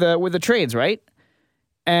with the trades, right?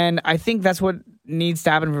 And I think that's what needs to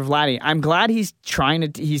happen for Vladdy. I'm glad he's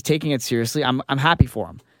taking it seriously. I'm happy for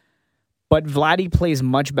him. But Vladdy plays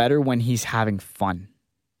much better when he's having fun.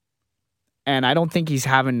 And I don't think he's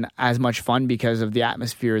having as much fun because of the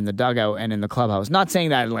atmosphere in the dugout and in the clubhouse. Not saying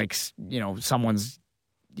that someone's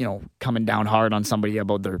coming down hard on somebody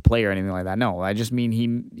about their play or anything like that. No, I just mean he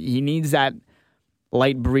needs that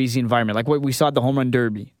light breezy environment, like what we saw at the home run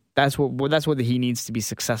derby. That's what he needs to be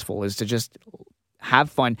successful, is to just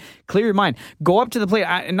have fun, clear your mind, go up to the plate,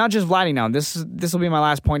 and not just Vladdy now. This will be my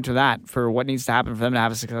last point to that for what needs to happen for them to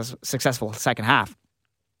have a successful second half.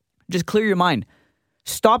 Just clear your mind.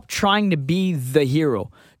 Stop trying to be the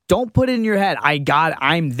hero. Don't put it in your head,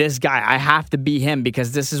 I'm this guy. I have to be him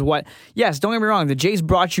because this is what. Yes, don't get me wrong. The Jays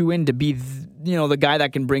brought you in to be, the guy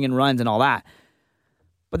that can bring in runs and all that.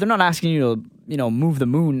 But they're not asking you to, move the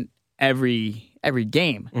moon every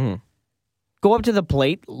game. Mm-hmm. Go up to the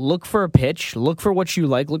plate, look for a pitch, look for what you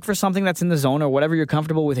like, look for something that's in the zone or whatever you're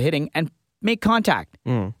comfortable with hitting, and make contact.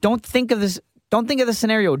 Mm. Don't think of this. Don't think of the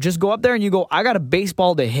scenario. Just go up there and you go, I got a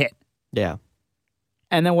baseball to hit. Yeah.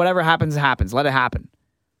 And then whatever happens, happens. Let it happen.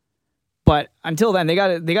 But until then, they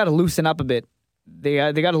got to loosen up a bit. They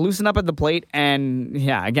got to loosen up at the plate. And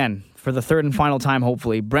yeah, again, for the third and final time,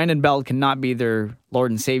 hopefully, Brandon Belt cannot be their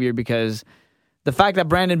Lord and Savior, because the fact that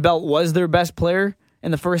Brandon Belt was their best player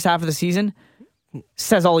in the first half of the season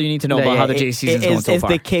says all you need to know about how the Jays season's going so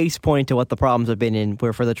far. It's the case point to what the problems have been in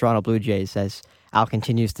for the Toronto Blue Jays, as Al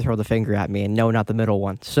continues to throw the finger at me, and no, not the middle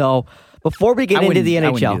one. So before we get into the NHL, I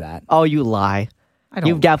wouldn't do that. Oh, you lie.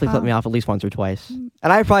 You've definitely put me off at least once or twice, and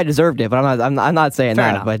I probably deserved it. But I'm not saying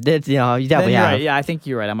that. Enough. But it's, you definitely have. Right. Yeah, I think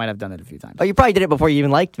you're right. I might have done it a few times. Oh, you probably did it before you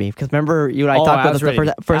even liked me, because remember you and I talked about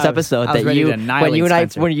the first episode that when you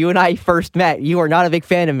and I first met, you were not a big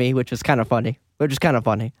fan of me, which was kind of funny.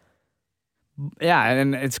 Yeah,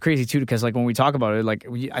 and it's crazy too, because like when we talk about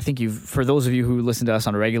it, I think for those of you who listen to us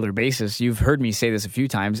on a regular basis, you've heard me say this a few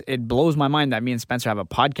times. It blows my mind that me and Spencer have a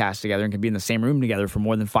podcast together and can be in the same room together for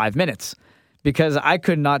more than 5 minutes, because I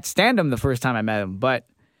could not stand him the first time I met him. But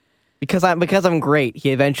Because I'm great, he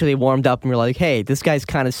eventually warmed up and we're like, hey, this guy's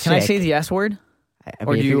kind of sick. Can I say the S word? I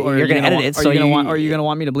mean, you're going to edit it, so are you going to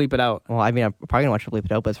want me to bleep it out? Well, I mean, I'm probably going to want you to bleep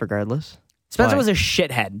it out, but regardless. Spencer was a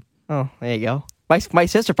shithead. Oh, there you go. My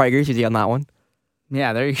sister probably agrees with you on that one.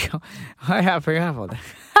 Yeah, there you go. I forgot about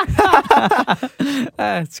that.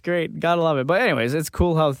 That's great. Gotta love it. But anyways, it's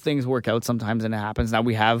cool how things work out sometimes and it happens. Now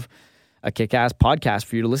we have a kick-ass podcast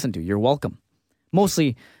for you to listen to. You're welcome.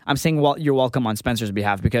 Mostly, I'm saying you're welcome on Spencer's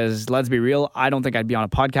behalf because let's be real, I don't think I'd be on a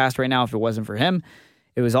podcast right now if it wasn't for him.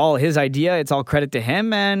 It was all his idea. It's all credit to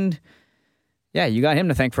him. And yeah, you got him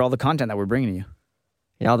to thank for all the content that we're bringing you.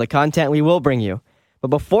 You know, the content we will bring you. But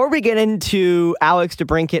before we get into Alex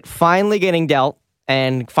DeBrincat finally getting dealt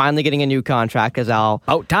and finally getting a new contract as Al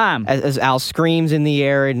as Al screams in the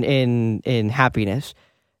air in happiness.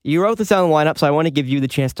 You wrote this down in the lineup, so I want to give you the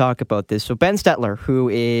chance to talk about this. So Ben Stetler, who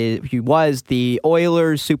was the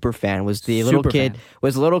Oilers super fan, was the little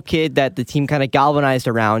kid that the team kind of galvanized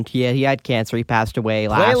around. He had cancer. He passed away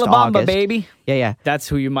last Play La Bamba, August. Baby. Yeah. That's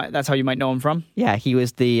how you might know him from. Yeah, he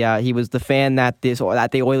was the fan that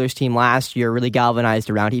the Oilers team last year really galvanized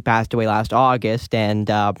around. He passed away last August, and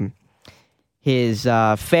his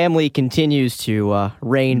family continues to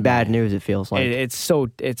rain bad news, it feels like. It's so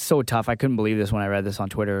tough. I couldn't believe this when I read this on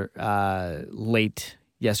Twitter late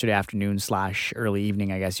yesterday afternoon / early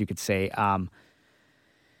evening, I guess you could say.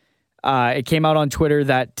 It came out on Twitter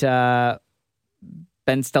that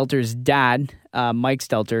Ben Stelter's dad, Mike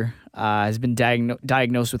Stelter, has been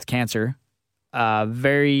diagnosed with cancer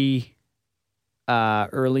very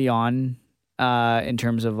early on. In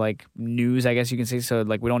terms of like news, I guess you can say. So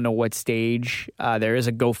like we don't know what stage. There is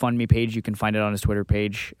a GoFundMe page. You can find it on his Twitter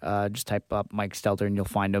page. Just type up Mike Stelter and you'll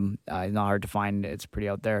find him. He's not hard to find. It's pretty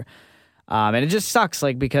out there. And it just sucks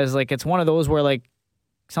because it's one of those where like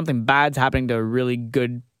something bad's happening to really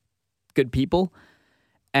good people.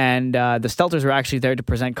 And the Stelters were actually there to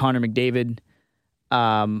present Connor McDavid.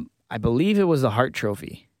 I believe it was the Hart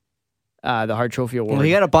Trophy. The Hart Trophy Award. Well,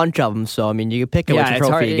 he got a bunch of them, so I mean, you can pick which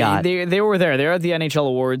trophy you got. They were there. They were at the NHL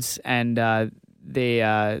Awards, and they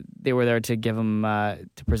were there to give him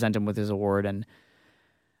to present him with his award, and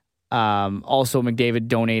also McDavid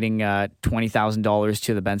donating $20,000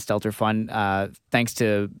 to the Ben Stelter Fund, thanks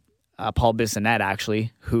to Paul Bissonnette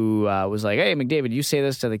actually, who was like, "Hey McDavid, you say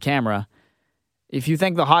this to the camera. If you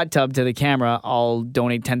thank the hot tub to the camera, I'll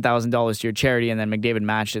donate $10,000 to your charity," and then McDavid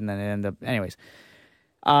matched it, and then it ended up, anyways.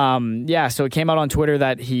 So it came out on Twitter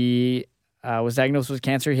that he was diagnosed with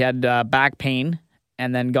cancer. He had back pain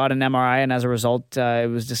and then got an MRI, and as a result, it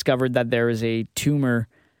was discovered that there is a tumor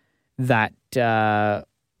that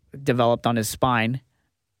developed on his spine,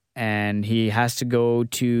 and he has to go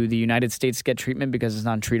to the United States to get treatment because it's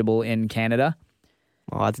not treatable in Canada.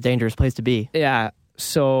 Well, that's a dangerous place to be. Yeah,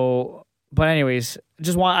 so... But anyways,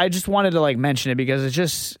 I just wanted to mention it because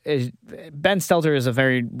Ben Stelter is a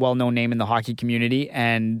very well-known name in the hockey community,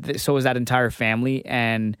 and so is that entire family.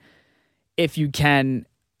 And if you can,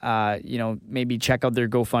 maybe check out their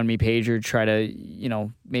GoFundMe page or try to,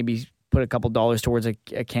 maybe put a couple dollars towards a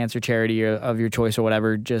cancer charity of your choice or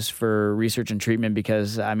whatever, just for research and treatment.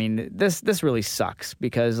 Because I mean, this really sucks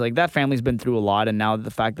because that family's been through a lot, and now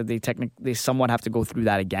the fact that they somewhat have to go through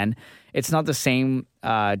that again. It's not the same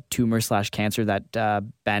tumor / cancer that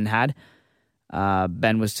Ben had.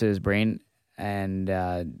 Ben was to his brain, and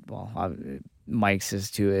Mike's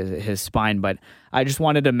is to his spine. But I just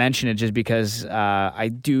wanted to mention it just because I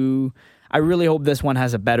really hope this one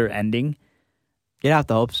has a better ending. You'd have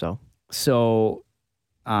to hope so. So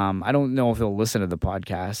I don't know if they'll listen to the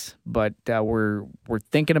podcast, but we're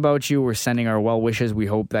thinking about you. We're sending our well wishes. We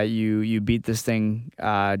hope that you beat this thing.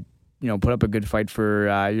 Put up a good fight for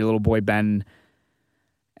your little boy Ben,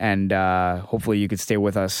 and hopefully you could stay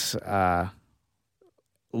with us in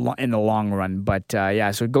the long run. But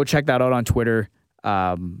so go check that out on Twitter.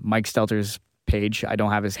 Mike Stelter's page. I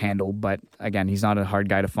don't have his handle, but again, he's not a hard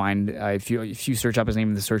guy to find. If you search up his name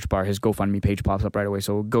in the search bar, his GoFundMe page pops up right away.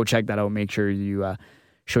 So go check that out. Make sure you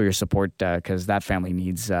show your support because that family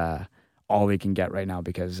needs all they can get right now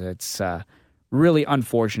because it's really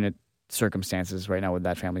unfortunate circumstances right now what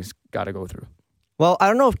that family's got to go through. Well, I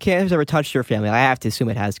don't know if cancer's ever touched your family. I have to assume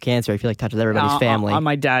it has. Cancer, I feel like, touches everybody's family. On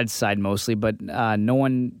my dad's side mostly, but no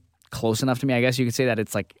one close enough to me. I guess you could say that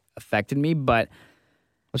it's affected me, but...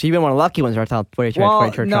 So you've been one of the lucky ones, trying to tell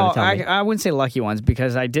me. I wouldn't say lucky ones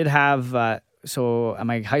because I did have... so at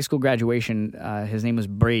my high school graduation, his name was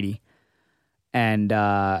Brady, and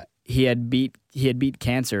he had beat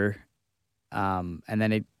cancer, and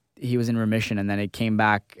then he was in remission, and then it came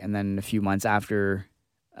back, and then a few months after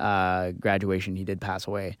graduation, he did pass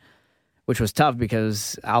away. which was tough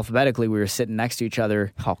because alphabetically we were sitting next to each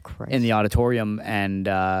other in the auditorium, and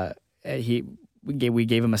we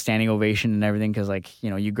gave him a standing ovation and everything because, like, you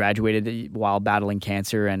know, you graduated while battling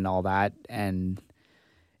cancer and all that, and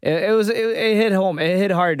it hit home. It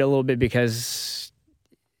hit hard a little bit because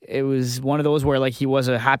it was one of those where, like, he was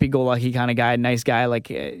a happy-go-lucky kind of guy, nice guy. Like,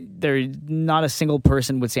 not a single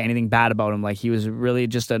person would say anything bad about him. Like, he was really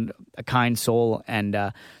just a kind soul, and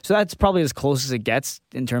so that's probably as close as it gets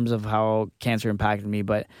in terms of how cancer impacted me.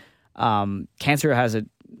 But cancer has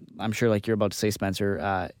I'm sure, like you're about to say,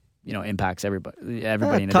 Spencer, impacts everybody in a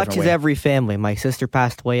different way. Touches every family. My sister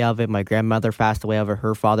passed away of it. My grandmother passed away of it.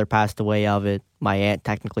 Her father passed away of it. My aunt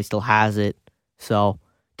technically still has it. So,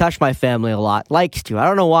 touched my family a lot. Likes to. I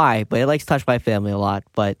don't know why, but it likes to touch my family a lot.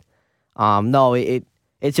 But, no,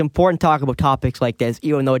 it's important to talk about topics like this,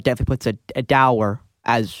 even though it definitely puts a dour,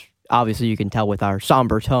 as obviously you can tell with our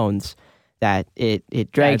somber tones, that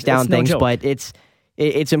it drags down things. No, but it's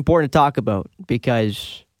important to talk about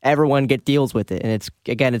because everyone deals with it. And it's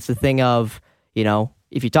the thing of, you know,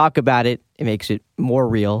 if you talk about it, it makes it more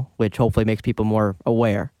real, which hopefully makes people more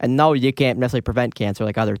aware. And no, you can't necessarily prevent cancer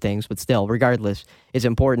like other things, but still, regardless, it's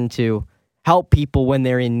important to help people when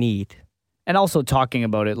they're in need. And also talking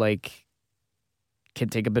about it, like, can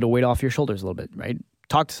take a bit of weight off your shoulders a little bit, right?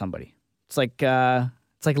 Talk to somebody. It's like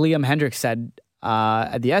Liam Hendriks said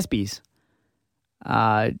at the ESPYs.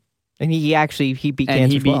 And he beat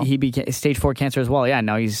cancer as well. He beat stage 4 cancer as well. Yeah,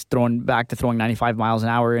 now he's back to throwing 95 miles an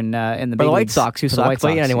hour in the big White Sox, who suck,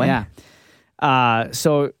 but anyway. Yeah.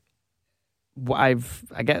 So I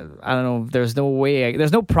don't know. There's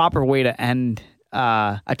no proper way to end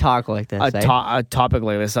a talk like this, a topic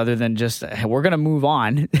like this, other than just we're gonna move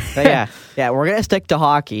on. yeah, we're gonna stick to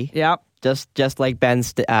hockey. Yeah, just like Ben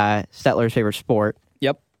Stetler's favorite sport.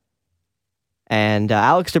 Yep. And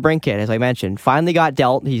Alex DeBrincat, as I mentioned, finally got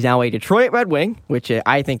dealt. He's now a Detroit Red Wing, which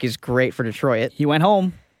I think is great for Detroit. He went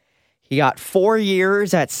home. He got 4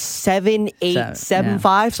 years at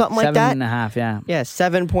 7.5, something like that. 7.5, yeah. Yeah,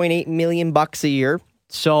 $7.8 million a year.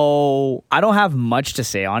 So I don't have much to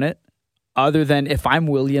say on it, other than if I'm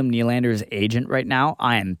William Nylander's agent right now,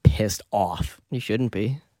 I am pissed off. You shouldn't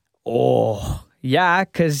be. Oh, yeah,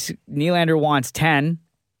 because Nylander wants 10.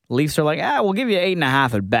 Leafs are like, we'll give you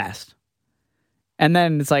 8.5 at best. And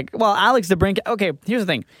then it's like, well, Alex DeBrincat. Okay, here's the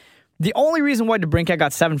thing. The only reason why DeBrincat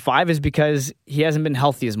got 7.5 is because he hasn't been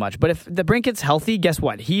healthy as much. But if DeBrincat's healthy, guess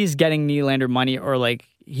what? He's getting Nylander money, or like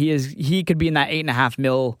he could be in that 8.5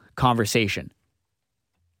 mil conversation.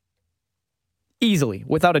 Easily,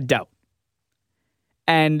 without a doubt.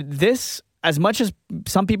 And this, as much as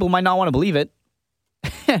some people might not want to believe it,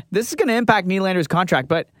 this is going to impact Nylander's contract.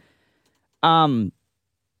 But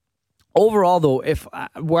overall, though, if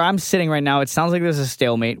where I'm sitting right now, it sounds like there's a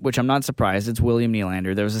stalemate, which I'm not surprised. It's William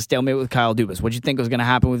Nylander. There was a stalemate with Kyle Dubas. What do you think was going to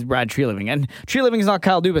happen with Brad Treliving? And Treliving is not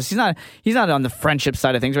Kyle Dubas. He's not on the friendship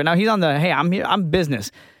side of things right now. He's on the, hey, I'm here, I'm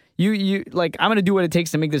business. You like, I'm going to do what it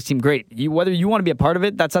takes to make this team great. Whether you want to be a part of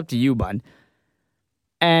it, that's up to you, bud.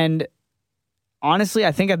 And honestly,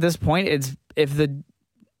 I think at this point, it's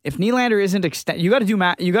if Nylander isn't you got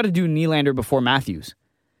to do Nylander before Matthews.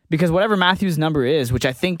 Because whatever Matthews' number is, which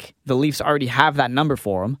I think the Leafs already have that number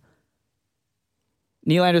for him,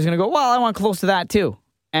 Nylander's going to go, well, I want close to that too.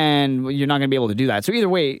 And you're not going to be able to do that. So either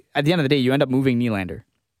way, at the end of the day, you end up moving Nylander.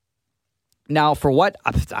 Now, for what?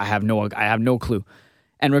 I have no clue.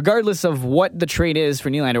 And regardless of what the trade is for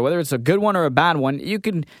Nylander, whether it's a good one or a bad one, you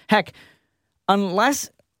can, heck, unless,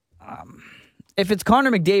 if it's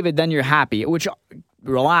Connor McDavid, then you're happy. Which,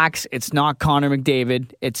 relax, it's not Connor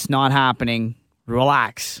McDavid. It's not happening.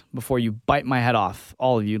 Relax before you bite my head off,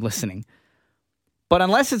 all of you listening. But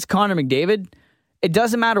unless it's Connor McDavid, it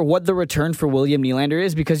doesn't matter what the return for William Nylander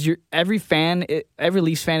is, because every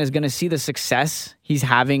Leafs fan is going to see the success he's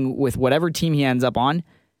having with whatever team he ends up on,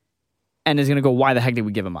 and is going to go, why the heck did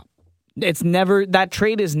we give him up? That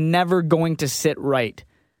trade is never going to sit right.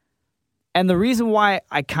 And the reason why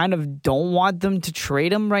I kind of don't want them to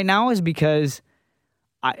trade him right now is because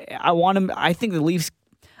I want him. I think the Leafs,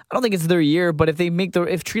 I don't think it's their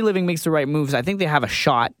if Treliving makes the right moves, I think they have a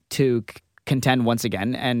shot to contend once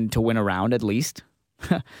again and to win a round at least.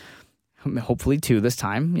 Hopefully 2 this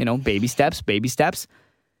time, baby steps.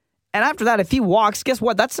 And after that, if he walks, guess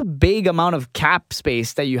what? That's a big amount of cap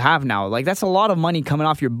space that you have now. Like, that's a lot of money coming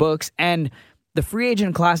off your books, and the free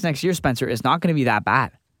agent class next year, Spencer, is not going to be that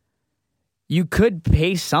bad. You could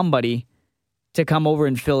pay somebody to come over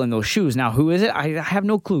and fill in those shoes. Now, who is it? I have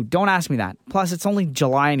no clue. Don't ask me that. Plus, it's only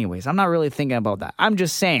July anyways. I'm not really thinking about that. I'm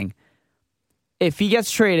just saying, if he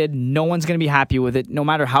gets traded, no one's going to be happy with it, no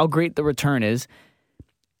matter how great the return is.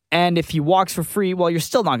 And if he walks for free, well, you're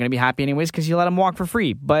still not going to be happy anyways because you let him walk for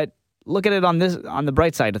free. But look at it on the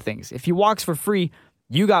bright side of things. If he walks for free,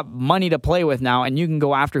 you got money to play with now, and you can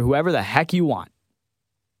go after whoever the heck you want.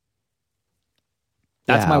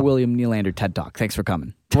 That's my William Nylander TED Talk. Thanks for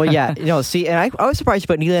coming. Well, yeah, see, and I was surprised you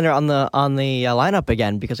put Nylander on the lineup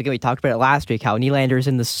again because again we talked about it last week how Nylander's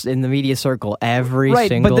in the media circle every single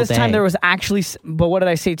day. Right, but this time there was actually. But what did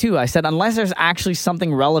I say too? I said unless there's actually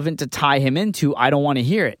something relevant to tie him into, I don't want to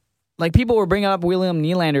hear it. Like people were bringing up William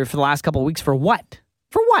Nylander for the last couple of weeks for what?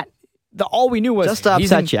 For what? All we knew was just to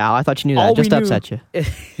upset you, Al. I thought you knew that. Just to upset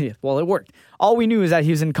you. Well, it worked. All we knew is that he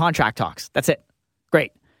was in contract talks. That's it.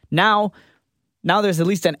 Great. Now there's at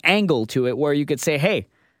least an angle to it where you could say, hey,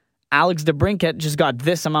 Alex DeBrincat just got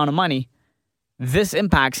this amount of money. This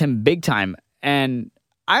impacts him big time. And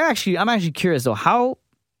I'm actually curious, though,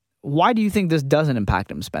 why do you think this doesn't impact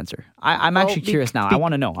him, Spencer? I'm actually curious now. I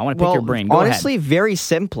want to know. I want to pick your brain. Go honestly, ahead. Very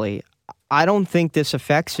simply, I don't think this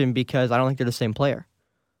affects him because I don't think they're the same player.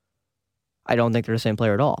 I don't think they're the same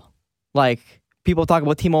player at all. Like, people talk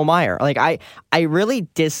about Timo Meier. Like, I really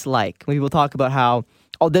dislike when people talk about how,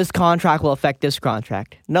 this contract will affect this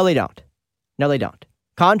contract. No, they don't.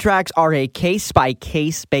 Contracts are a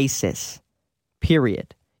case-by-case basis.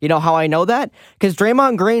 Period. You know how I know that? Because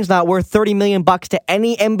Draymond Green's not worth $30 million to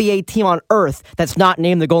any NBA team on earth that's not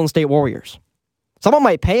named the Golden State Warriors. Someone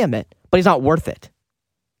might pay him it, but he's not worth it.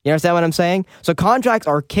 You understand what I'm saying? So contracts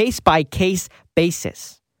are case-by-case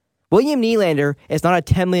basis. William Nylander is not a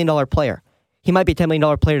 $10 million player. He might be a $10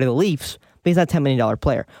 million player to the Leafs, but he's not a $10 million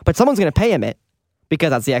player. But someone's going to pay him it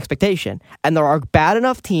because that's the expectation. And there are bad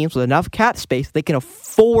enough teams with enough cap space they can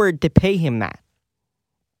afford to pay him that.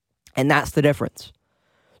 And that's the difference.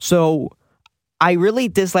 So I really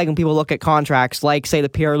dislike when people look at contracts like, say, the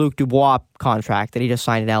Pierre-Luc Dubois contract that he just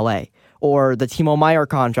signed in LA, or the Timo Meier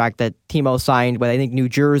contract that Timo signed with, I think, New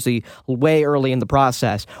Jersey way early in the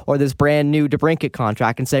process, or this brand new DeBrincat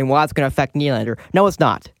contract and saying, well, that's going to affect Nylander. No, it's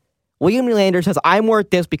not. William Nylander says, I'm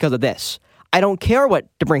worth this because of this. I don't care what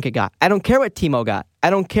DeBrincat got. I don't care what Timo got. I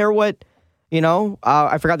don't care what,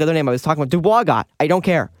 I forgot the other name I was talking about, Dubois got. I don't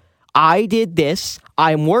care. I did this.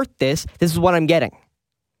 I'm worth this. This is what I'm getting.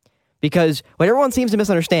 Because what everyone seems to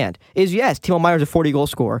misunderstand is, yes, Timo Meier's a 40-goal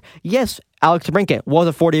scorer. Yes, Alex DeBrincat was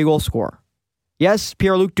a 40-goal scorer. Yes,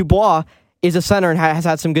 Pierre-Luc Dubois is a center and has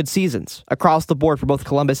had some good seasons across the board for both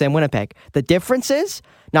Columbus and Winnipeg. The difference is,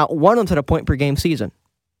 not one of them set a point-per-game season.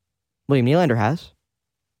 William Nylander has.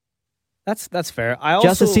 That's fair.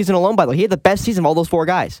 Just this season alone, by the way. He had the best season of all those four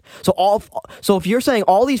guys. So if you're saying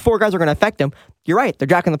all these four guys are going to affect him, you're right. They're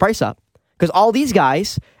jacking the price up. Because all these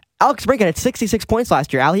guys, Alex DeBrincat had 66 points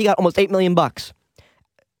last year. Al, he got almost $8 million.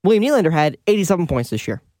 William Nylander had 87 points this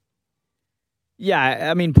year. Yeah,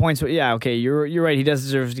 I mean, points. Yeah, okay, you're right. He does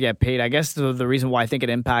deserve to get paid. I guess the reason why I think it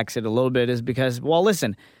impacts it a little bit is because, well,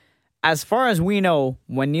 listen, as far as we know,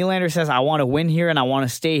 when Nylander says, I want to win here and I want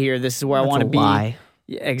to stay here, this is where I want to be. Lie.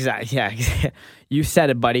 Yeah, exactly. Yeah, you said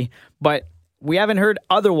it, buddy. But we haven't heard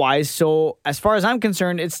otherwise. So as far as I'm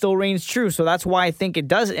concerned, it still reigns true. So that's why I think it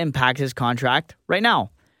does impact his contract right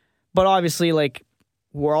now. But obviously, like,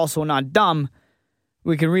 we're also not dumb.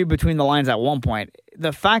 We can read between the lines at one point.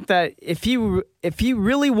 The fact that if he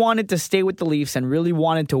really wanted to stay with the Leafs and really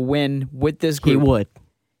wanted to win with this group,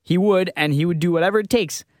 he would, and he would do whatever it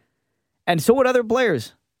takes. And so would other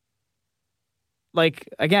players. Like,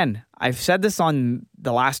 again, I've said this on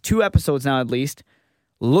the last 2 episodes now at least.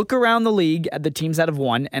 Look around the league at the teams that have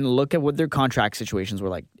won and look at what their contract situations were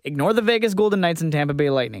like. Ignore the Vegas Golden Knights and Tampa Bay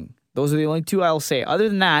Lightning. Those are the only 2 I'll say. Other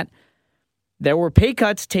than that, there were pay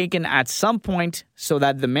cuts taken at some point so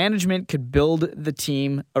that the management could build the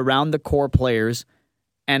team around the core players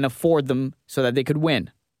and afford them so that they could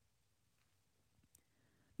win.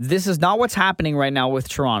 This is not what's happening right now with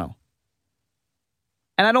Toronto.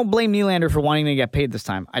 And I don't blame Nylander for wanting to get paid this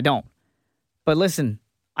time. I don't. But listen,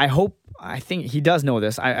 I think he does know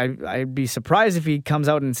this. I'd be surprised if he comes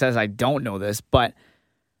out and says, I don't know this. But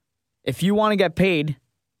if you want to get paid,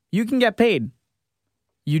 you can get paid.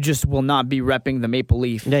 You just will not be repping the Maple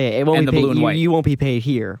Leaf it won't and be the paid, blue and white. You won't be paid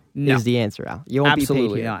here, is the answer, Al. You won't Absolutely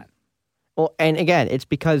be paid here. Not. Well, and again, it's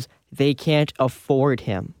because they can't afford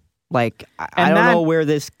him. Like, I don't know where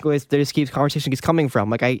this conversation keeps coming from.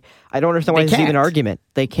 Like, I don't understand why this is even an argument.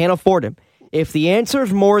 They can't afford him. If the answer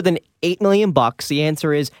is more than $8 million, the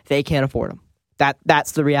answer is they can't afford him.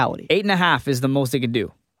 That's the reality. 8.5 is the most they could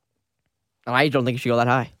do. And I don't think it should go that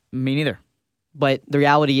high. Me neither. But the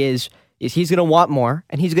reality is he's going to want more,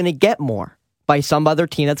 and he's going to get more by some other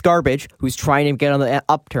team that's garbage who's trying to get on the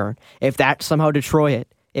upturn. If that's somehow Detroit,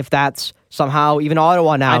 if that's somehow, even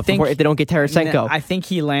Ottawa now, if they don't get Tarasenko. I think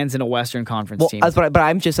he lands in a Western Conference team. But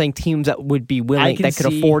I'm just saying teams that would be willing, that could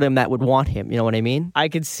afford him, that would want him. You know what I mean? I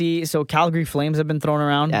could see. So Calgary Flames have been thrown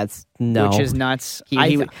around. That's no. Which is nuts.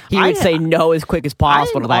 He would say no as quick as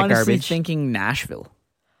possible to that garbage. I'm honestly thinking Nashville.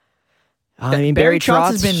 I mean, Barry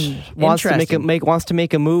Trotz has been wants to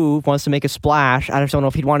make a move, wants to make a splash. I just don't know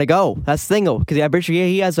if he'd want to go. That's the thing, though, because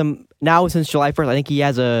he has now since July 1st. I think he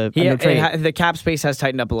has no trade. The cap space has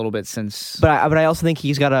tightened up a little bit since. But I also think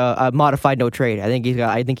he's got a modified no trade. I think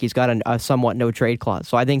he's got a somewhat no trade clause.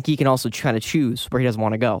 So I think he can also kind of choose where he doesn't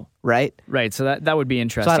want to go. Right. Right. So that would be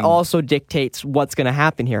interesting. So that also dictates what's going to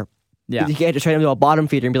happen here. Yeah. You can't just trade him to a bottom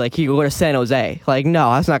feeder and be like, "He go to San Jose." Like,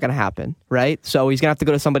 no, that's not going to happen. Right. So he's going to have to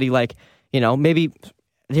go to somebody like. Maybe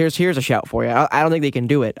here's a shout for you. I don't think they can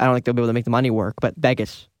do it. I don't think they'll be able to make the money work. But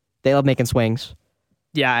Vegas, they love making swings.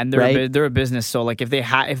 Yeah, and they're a business. So like if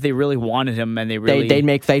they really wanted him and they'd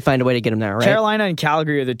find a way to get him there. Right? Carolina and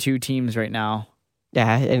Calgary are the two teams right now.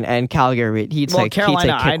 Yeah, and Calgary,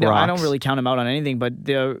 Carolina. I don't really count him out on anything. But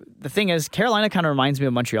the thing is, Carolina kind of reminds me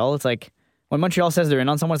of Montreal. It's like when Montreal says they're in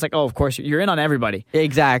on someone, it's like, oh, of course you're in on everybody.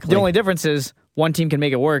 Exactly. The only difference is one team can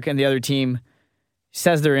make it work and the other team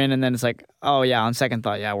says they're in, and then it's like, oh yeah, on second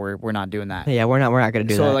thought, yeah, we're not doing that. Yeah, we're not going to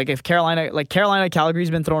do that. So like if Carolina, Calgary's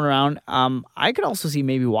been thrown around. I could also see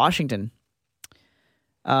maybe Washington.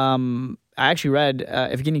 I actually read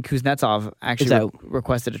Evgeny Kuznetsov actually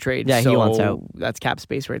requested a trade. Yeah, he wants out. That's cap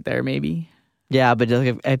space right there, maybe. Yeah, but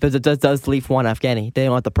it does leave one Evgeny. They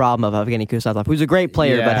don't want the problem of Evgeny Kuznetsov, who's a great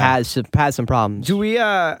player but has some problems. Do we?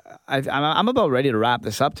 I'm about ready to wrap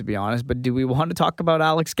this up, to be honest. But do we want to talk about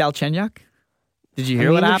Alex Galchenyuk? Did you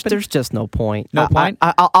hear what happened? There's just no point. No point?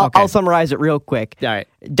 I'll summarize it real quick. All right.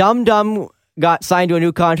 Dum Dum got signed to a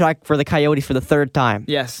new contract for the Coyotes for the third time.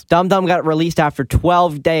 Yes. Dum Dum got released after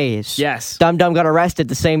 12 days. Yes. Dum Dum got arrested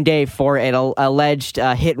the same day for an alleged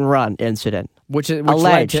hit and run incident. Which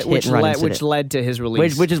led to his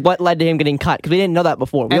release. Which is what led to him getting cut, because we didn't know that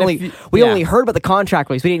before. We only heard about the contract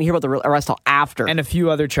release. We didn't hear about the arrest till after. And a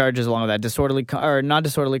few other charges along with that. Not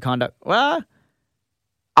disorderly conduct. Well,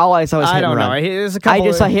 all I saw was hit and run. I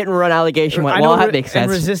just saw hit and run allegation. That makes sense.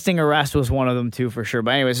 And resisting arrest was one of them too, for sure.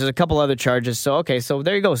 But anyways, there's a couple other charges. So so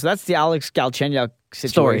there you go. So that's the Alex Galchenyuk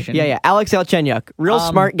situation. Yeah. Alex Galchenyuk, real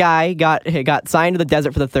smart guy, got signed to the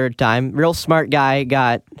desert for the third time. Real smart guy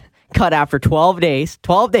got cut after 12 days.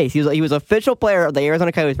 12 days. He was official player of the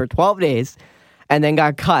Arizona Coyotes for 12 days, and then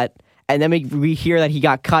got cut. And then we hear that he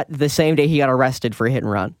got cut the same day he got arrested for a hit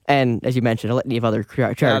and run. And as you mentioned, a litany of other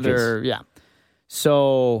charges.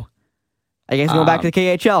 So, I guess going back to the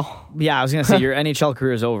KHL. Yeah, I was going to say your NHL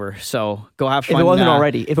career is over. So go have fun. If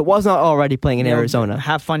it wasn't already playing in Arizona,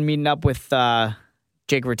 have fun meeting up with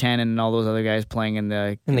Jake Virtanen and all those other guys playing in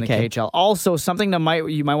the KHL. Also, something that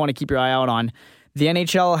you might want to keep your eye out on. The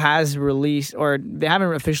NHL has released, or they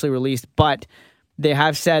haven't officially released, but they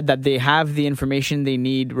have said that they have the information they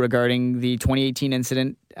need regarding the 2018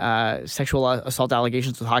 incident, sexual assault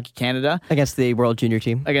allegations with Hockey Canada. Against the World Junior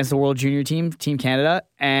team. Team Canada.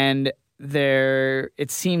 And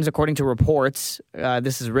it seems, according to reports,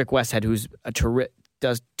 this is Rick Westhead, who's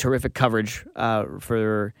does terrific coverage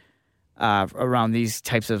for around these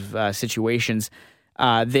types of situations.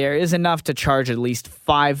 There is enough to charge at least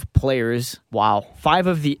 5 players. Wow. 5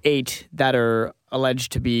 of the 8 that are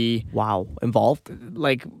alleged to be involved,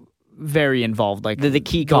 like very involved, like the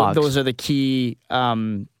key cogs. Those are the key.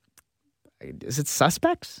 Is it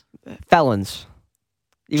suspects? Felons.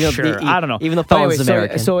 I don't know. Even the felons is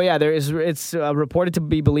American. So yeah, it's reported to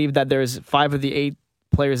be believed that there's 5 of the 8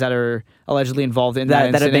 players that are allegedly involved in that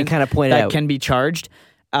incident that have been kind of pointed out that can be charged.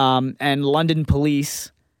 And London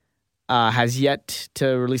police has yet to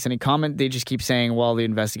release any comment. They just keep saying, well, the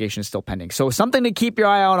investigation is still pending. So something to keep your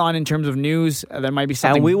eye out on in terms of news. There might be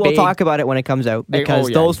something and we will talk about it when it comes out, because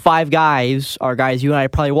those 5 guys are guys you and I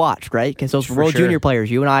probably watched, right? Because those World Junior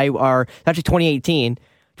players, you and I are actually 2018.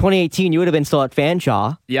 2018, you would have been still at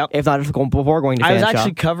Fanshawe. Yep. If not before going to Fanshawe. I was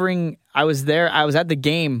actually covering. I was there. I was at the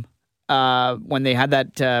game when they had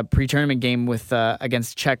that pre-tournament game with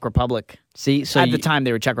against Czech Republic. See, so at the time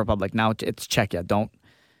they were Czech Republic. Now it's Czechia.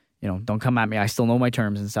 Don't come at me. I still know my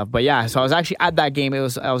terms and stuff. But yeah, so I was actually at that game. I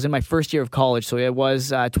was in my first year of college, so it was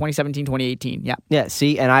 2017, 2018. Yeah. Yeah,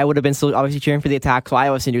 see, and I would have been still obviously cheering for the Attack, so I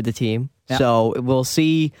was senior the team. Yeah. So we'll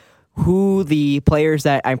see who the players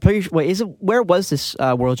that I'm pretty sure. Wait, where was this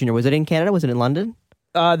World Junior? Was it in Canada? Was it in London?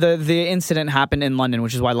 The incident happened in London,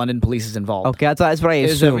 which is why London police is involved. Okay, that's what I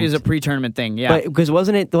assumed. It was a pre-tournament thing, yeah. But because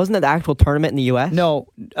wasn't it the actual tournament in the U.S.? No.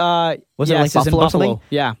 Was it like Buffalo or something?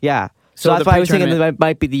 Yeah. Yeah. So that's why I was thinking that it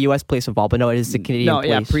might be the U.S. police involved, but no, it is the Canadian police.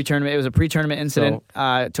 No, yeah, pre-tournament. It was a pre-tournament incident.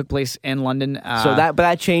 It took place in London. But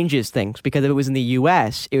that changes things, because if it was in the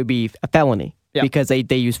U.S., it would be a felony. Yeah. Because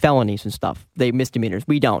they use felonies and stuff. They misdemeanors.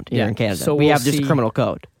 We don't here in Canada. So we have just criminal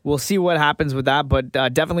code. We'll see what happens with that, but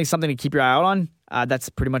definitely something to keep your eye out on. That's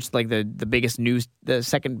pretty much like the biggest news, the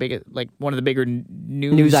second biggest, like one of the bigger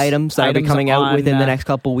news items that will be coming out within the next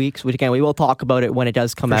couple of weeks, which again, we will talk about it when it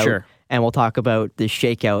does come out. Sure. And we'll talk about the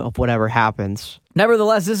shakeout of whatever happens.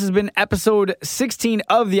 Nevertheless, this has been episode 16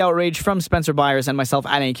 of The Outrage from Spencer Byers and myself,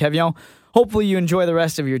 Alain Kevion. Hopefully you enjoy the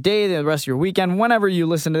rest of your day, the rest of your weekend. Whenever you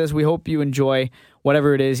listen to this, we hope you enjoy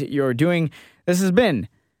whatever it is you're doing. This has been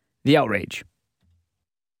The Outrage.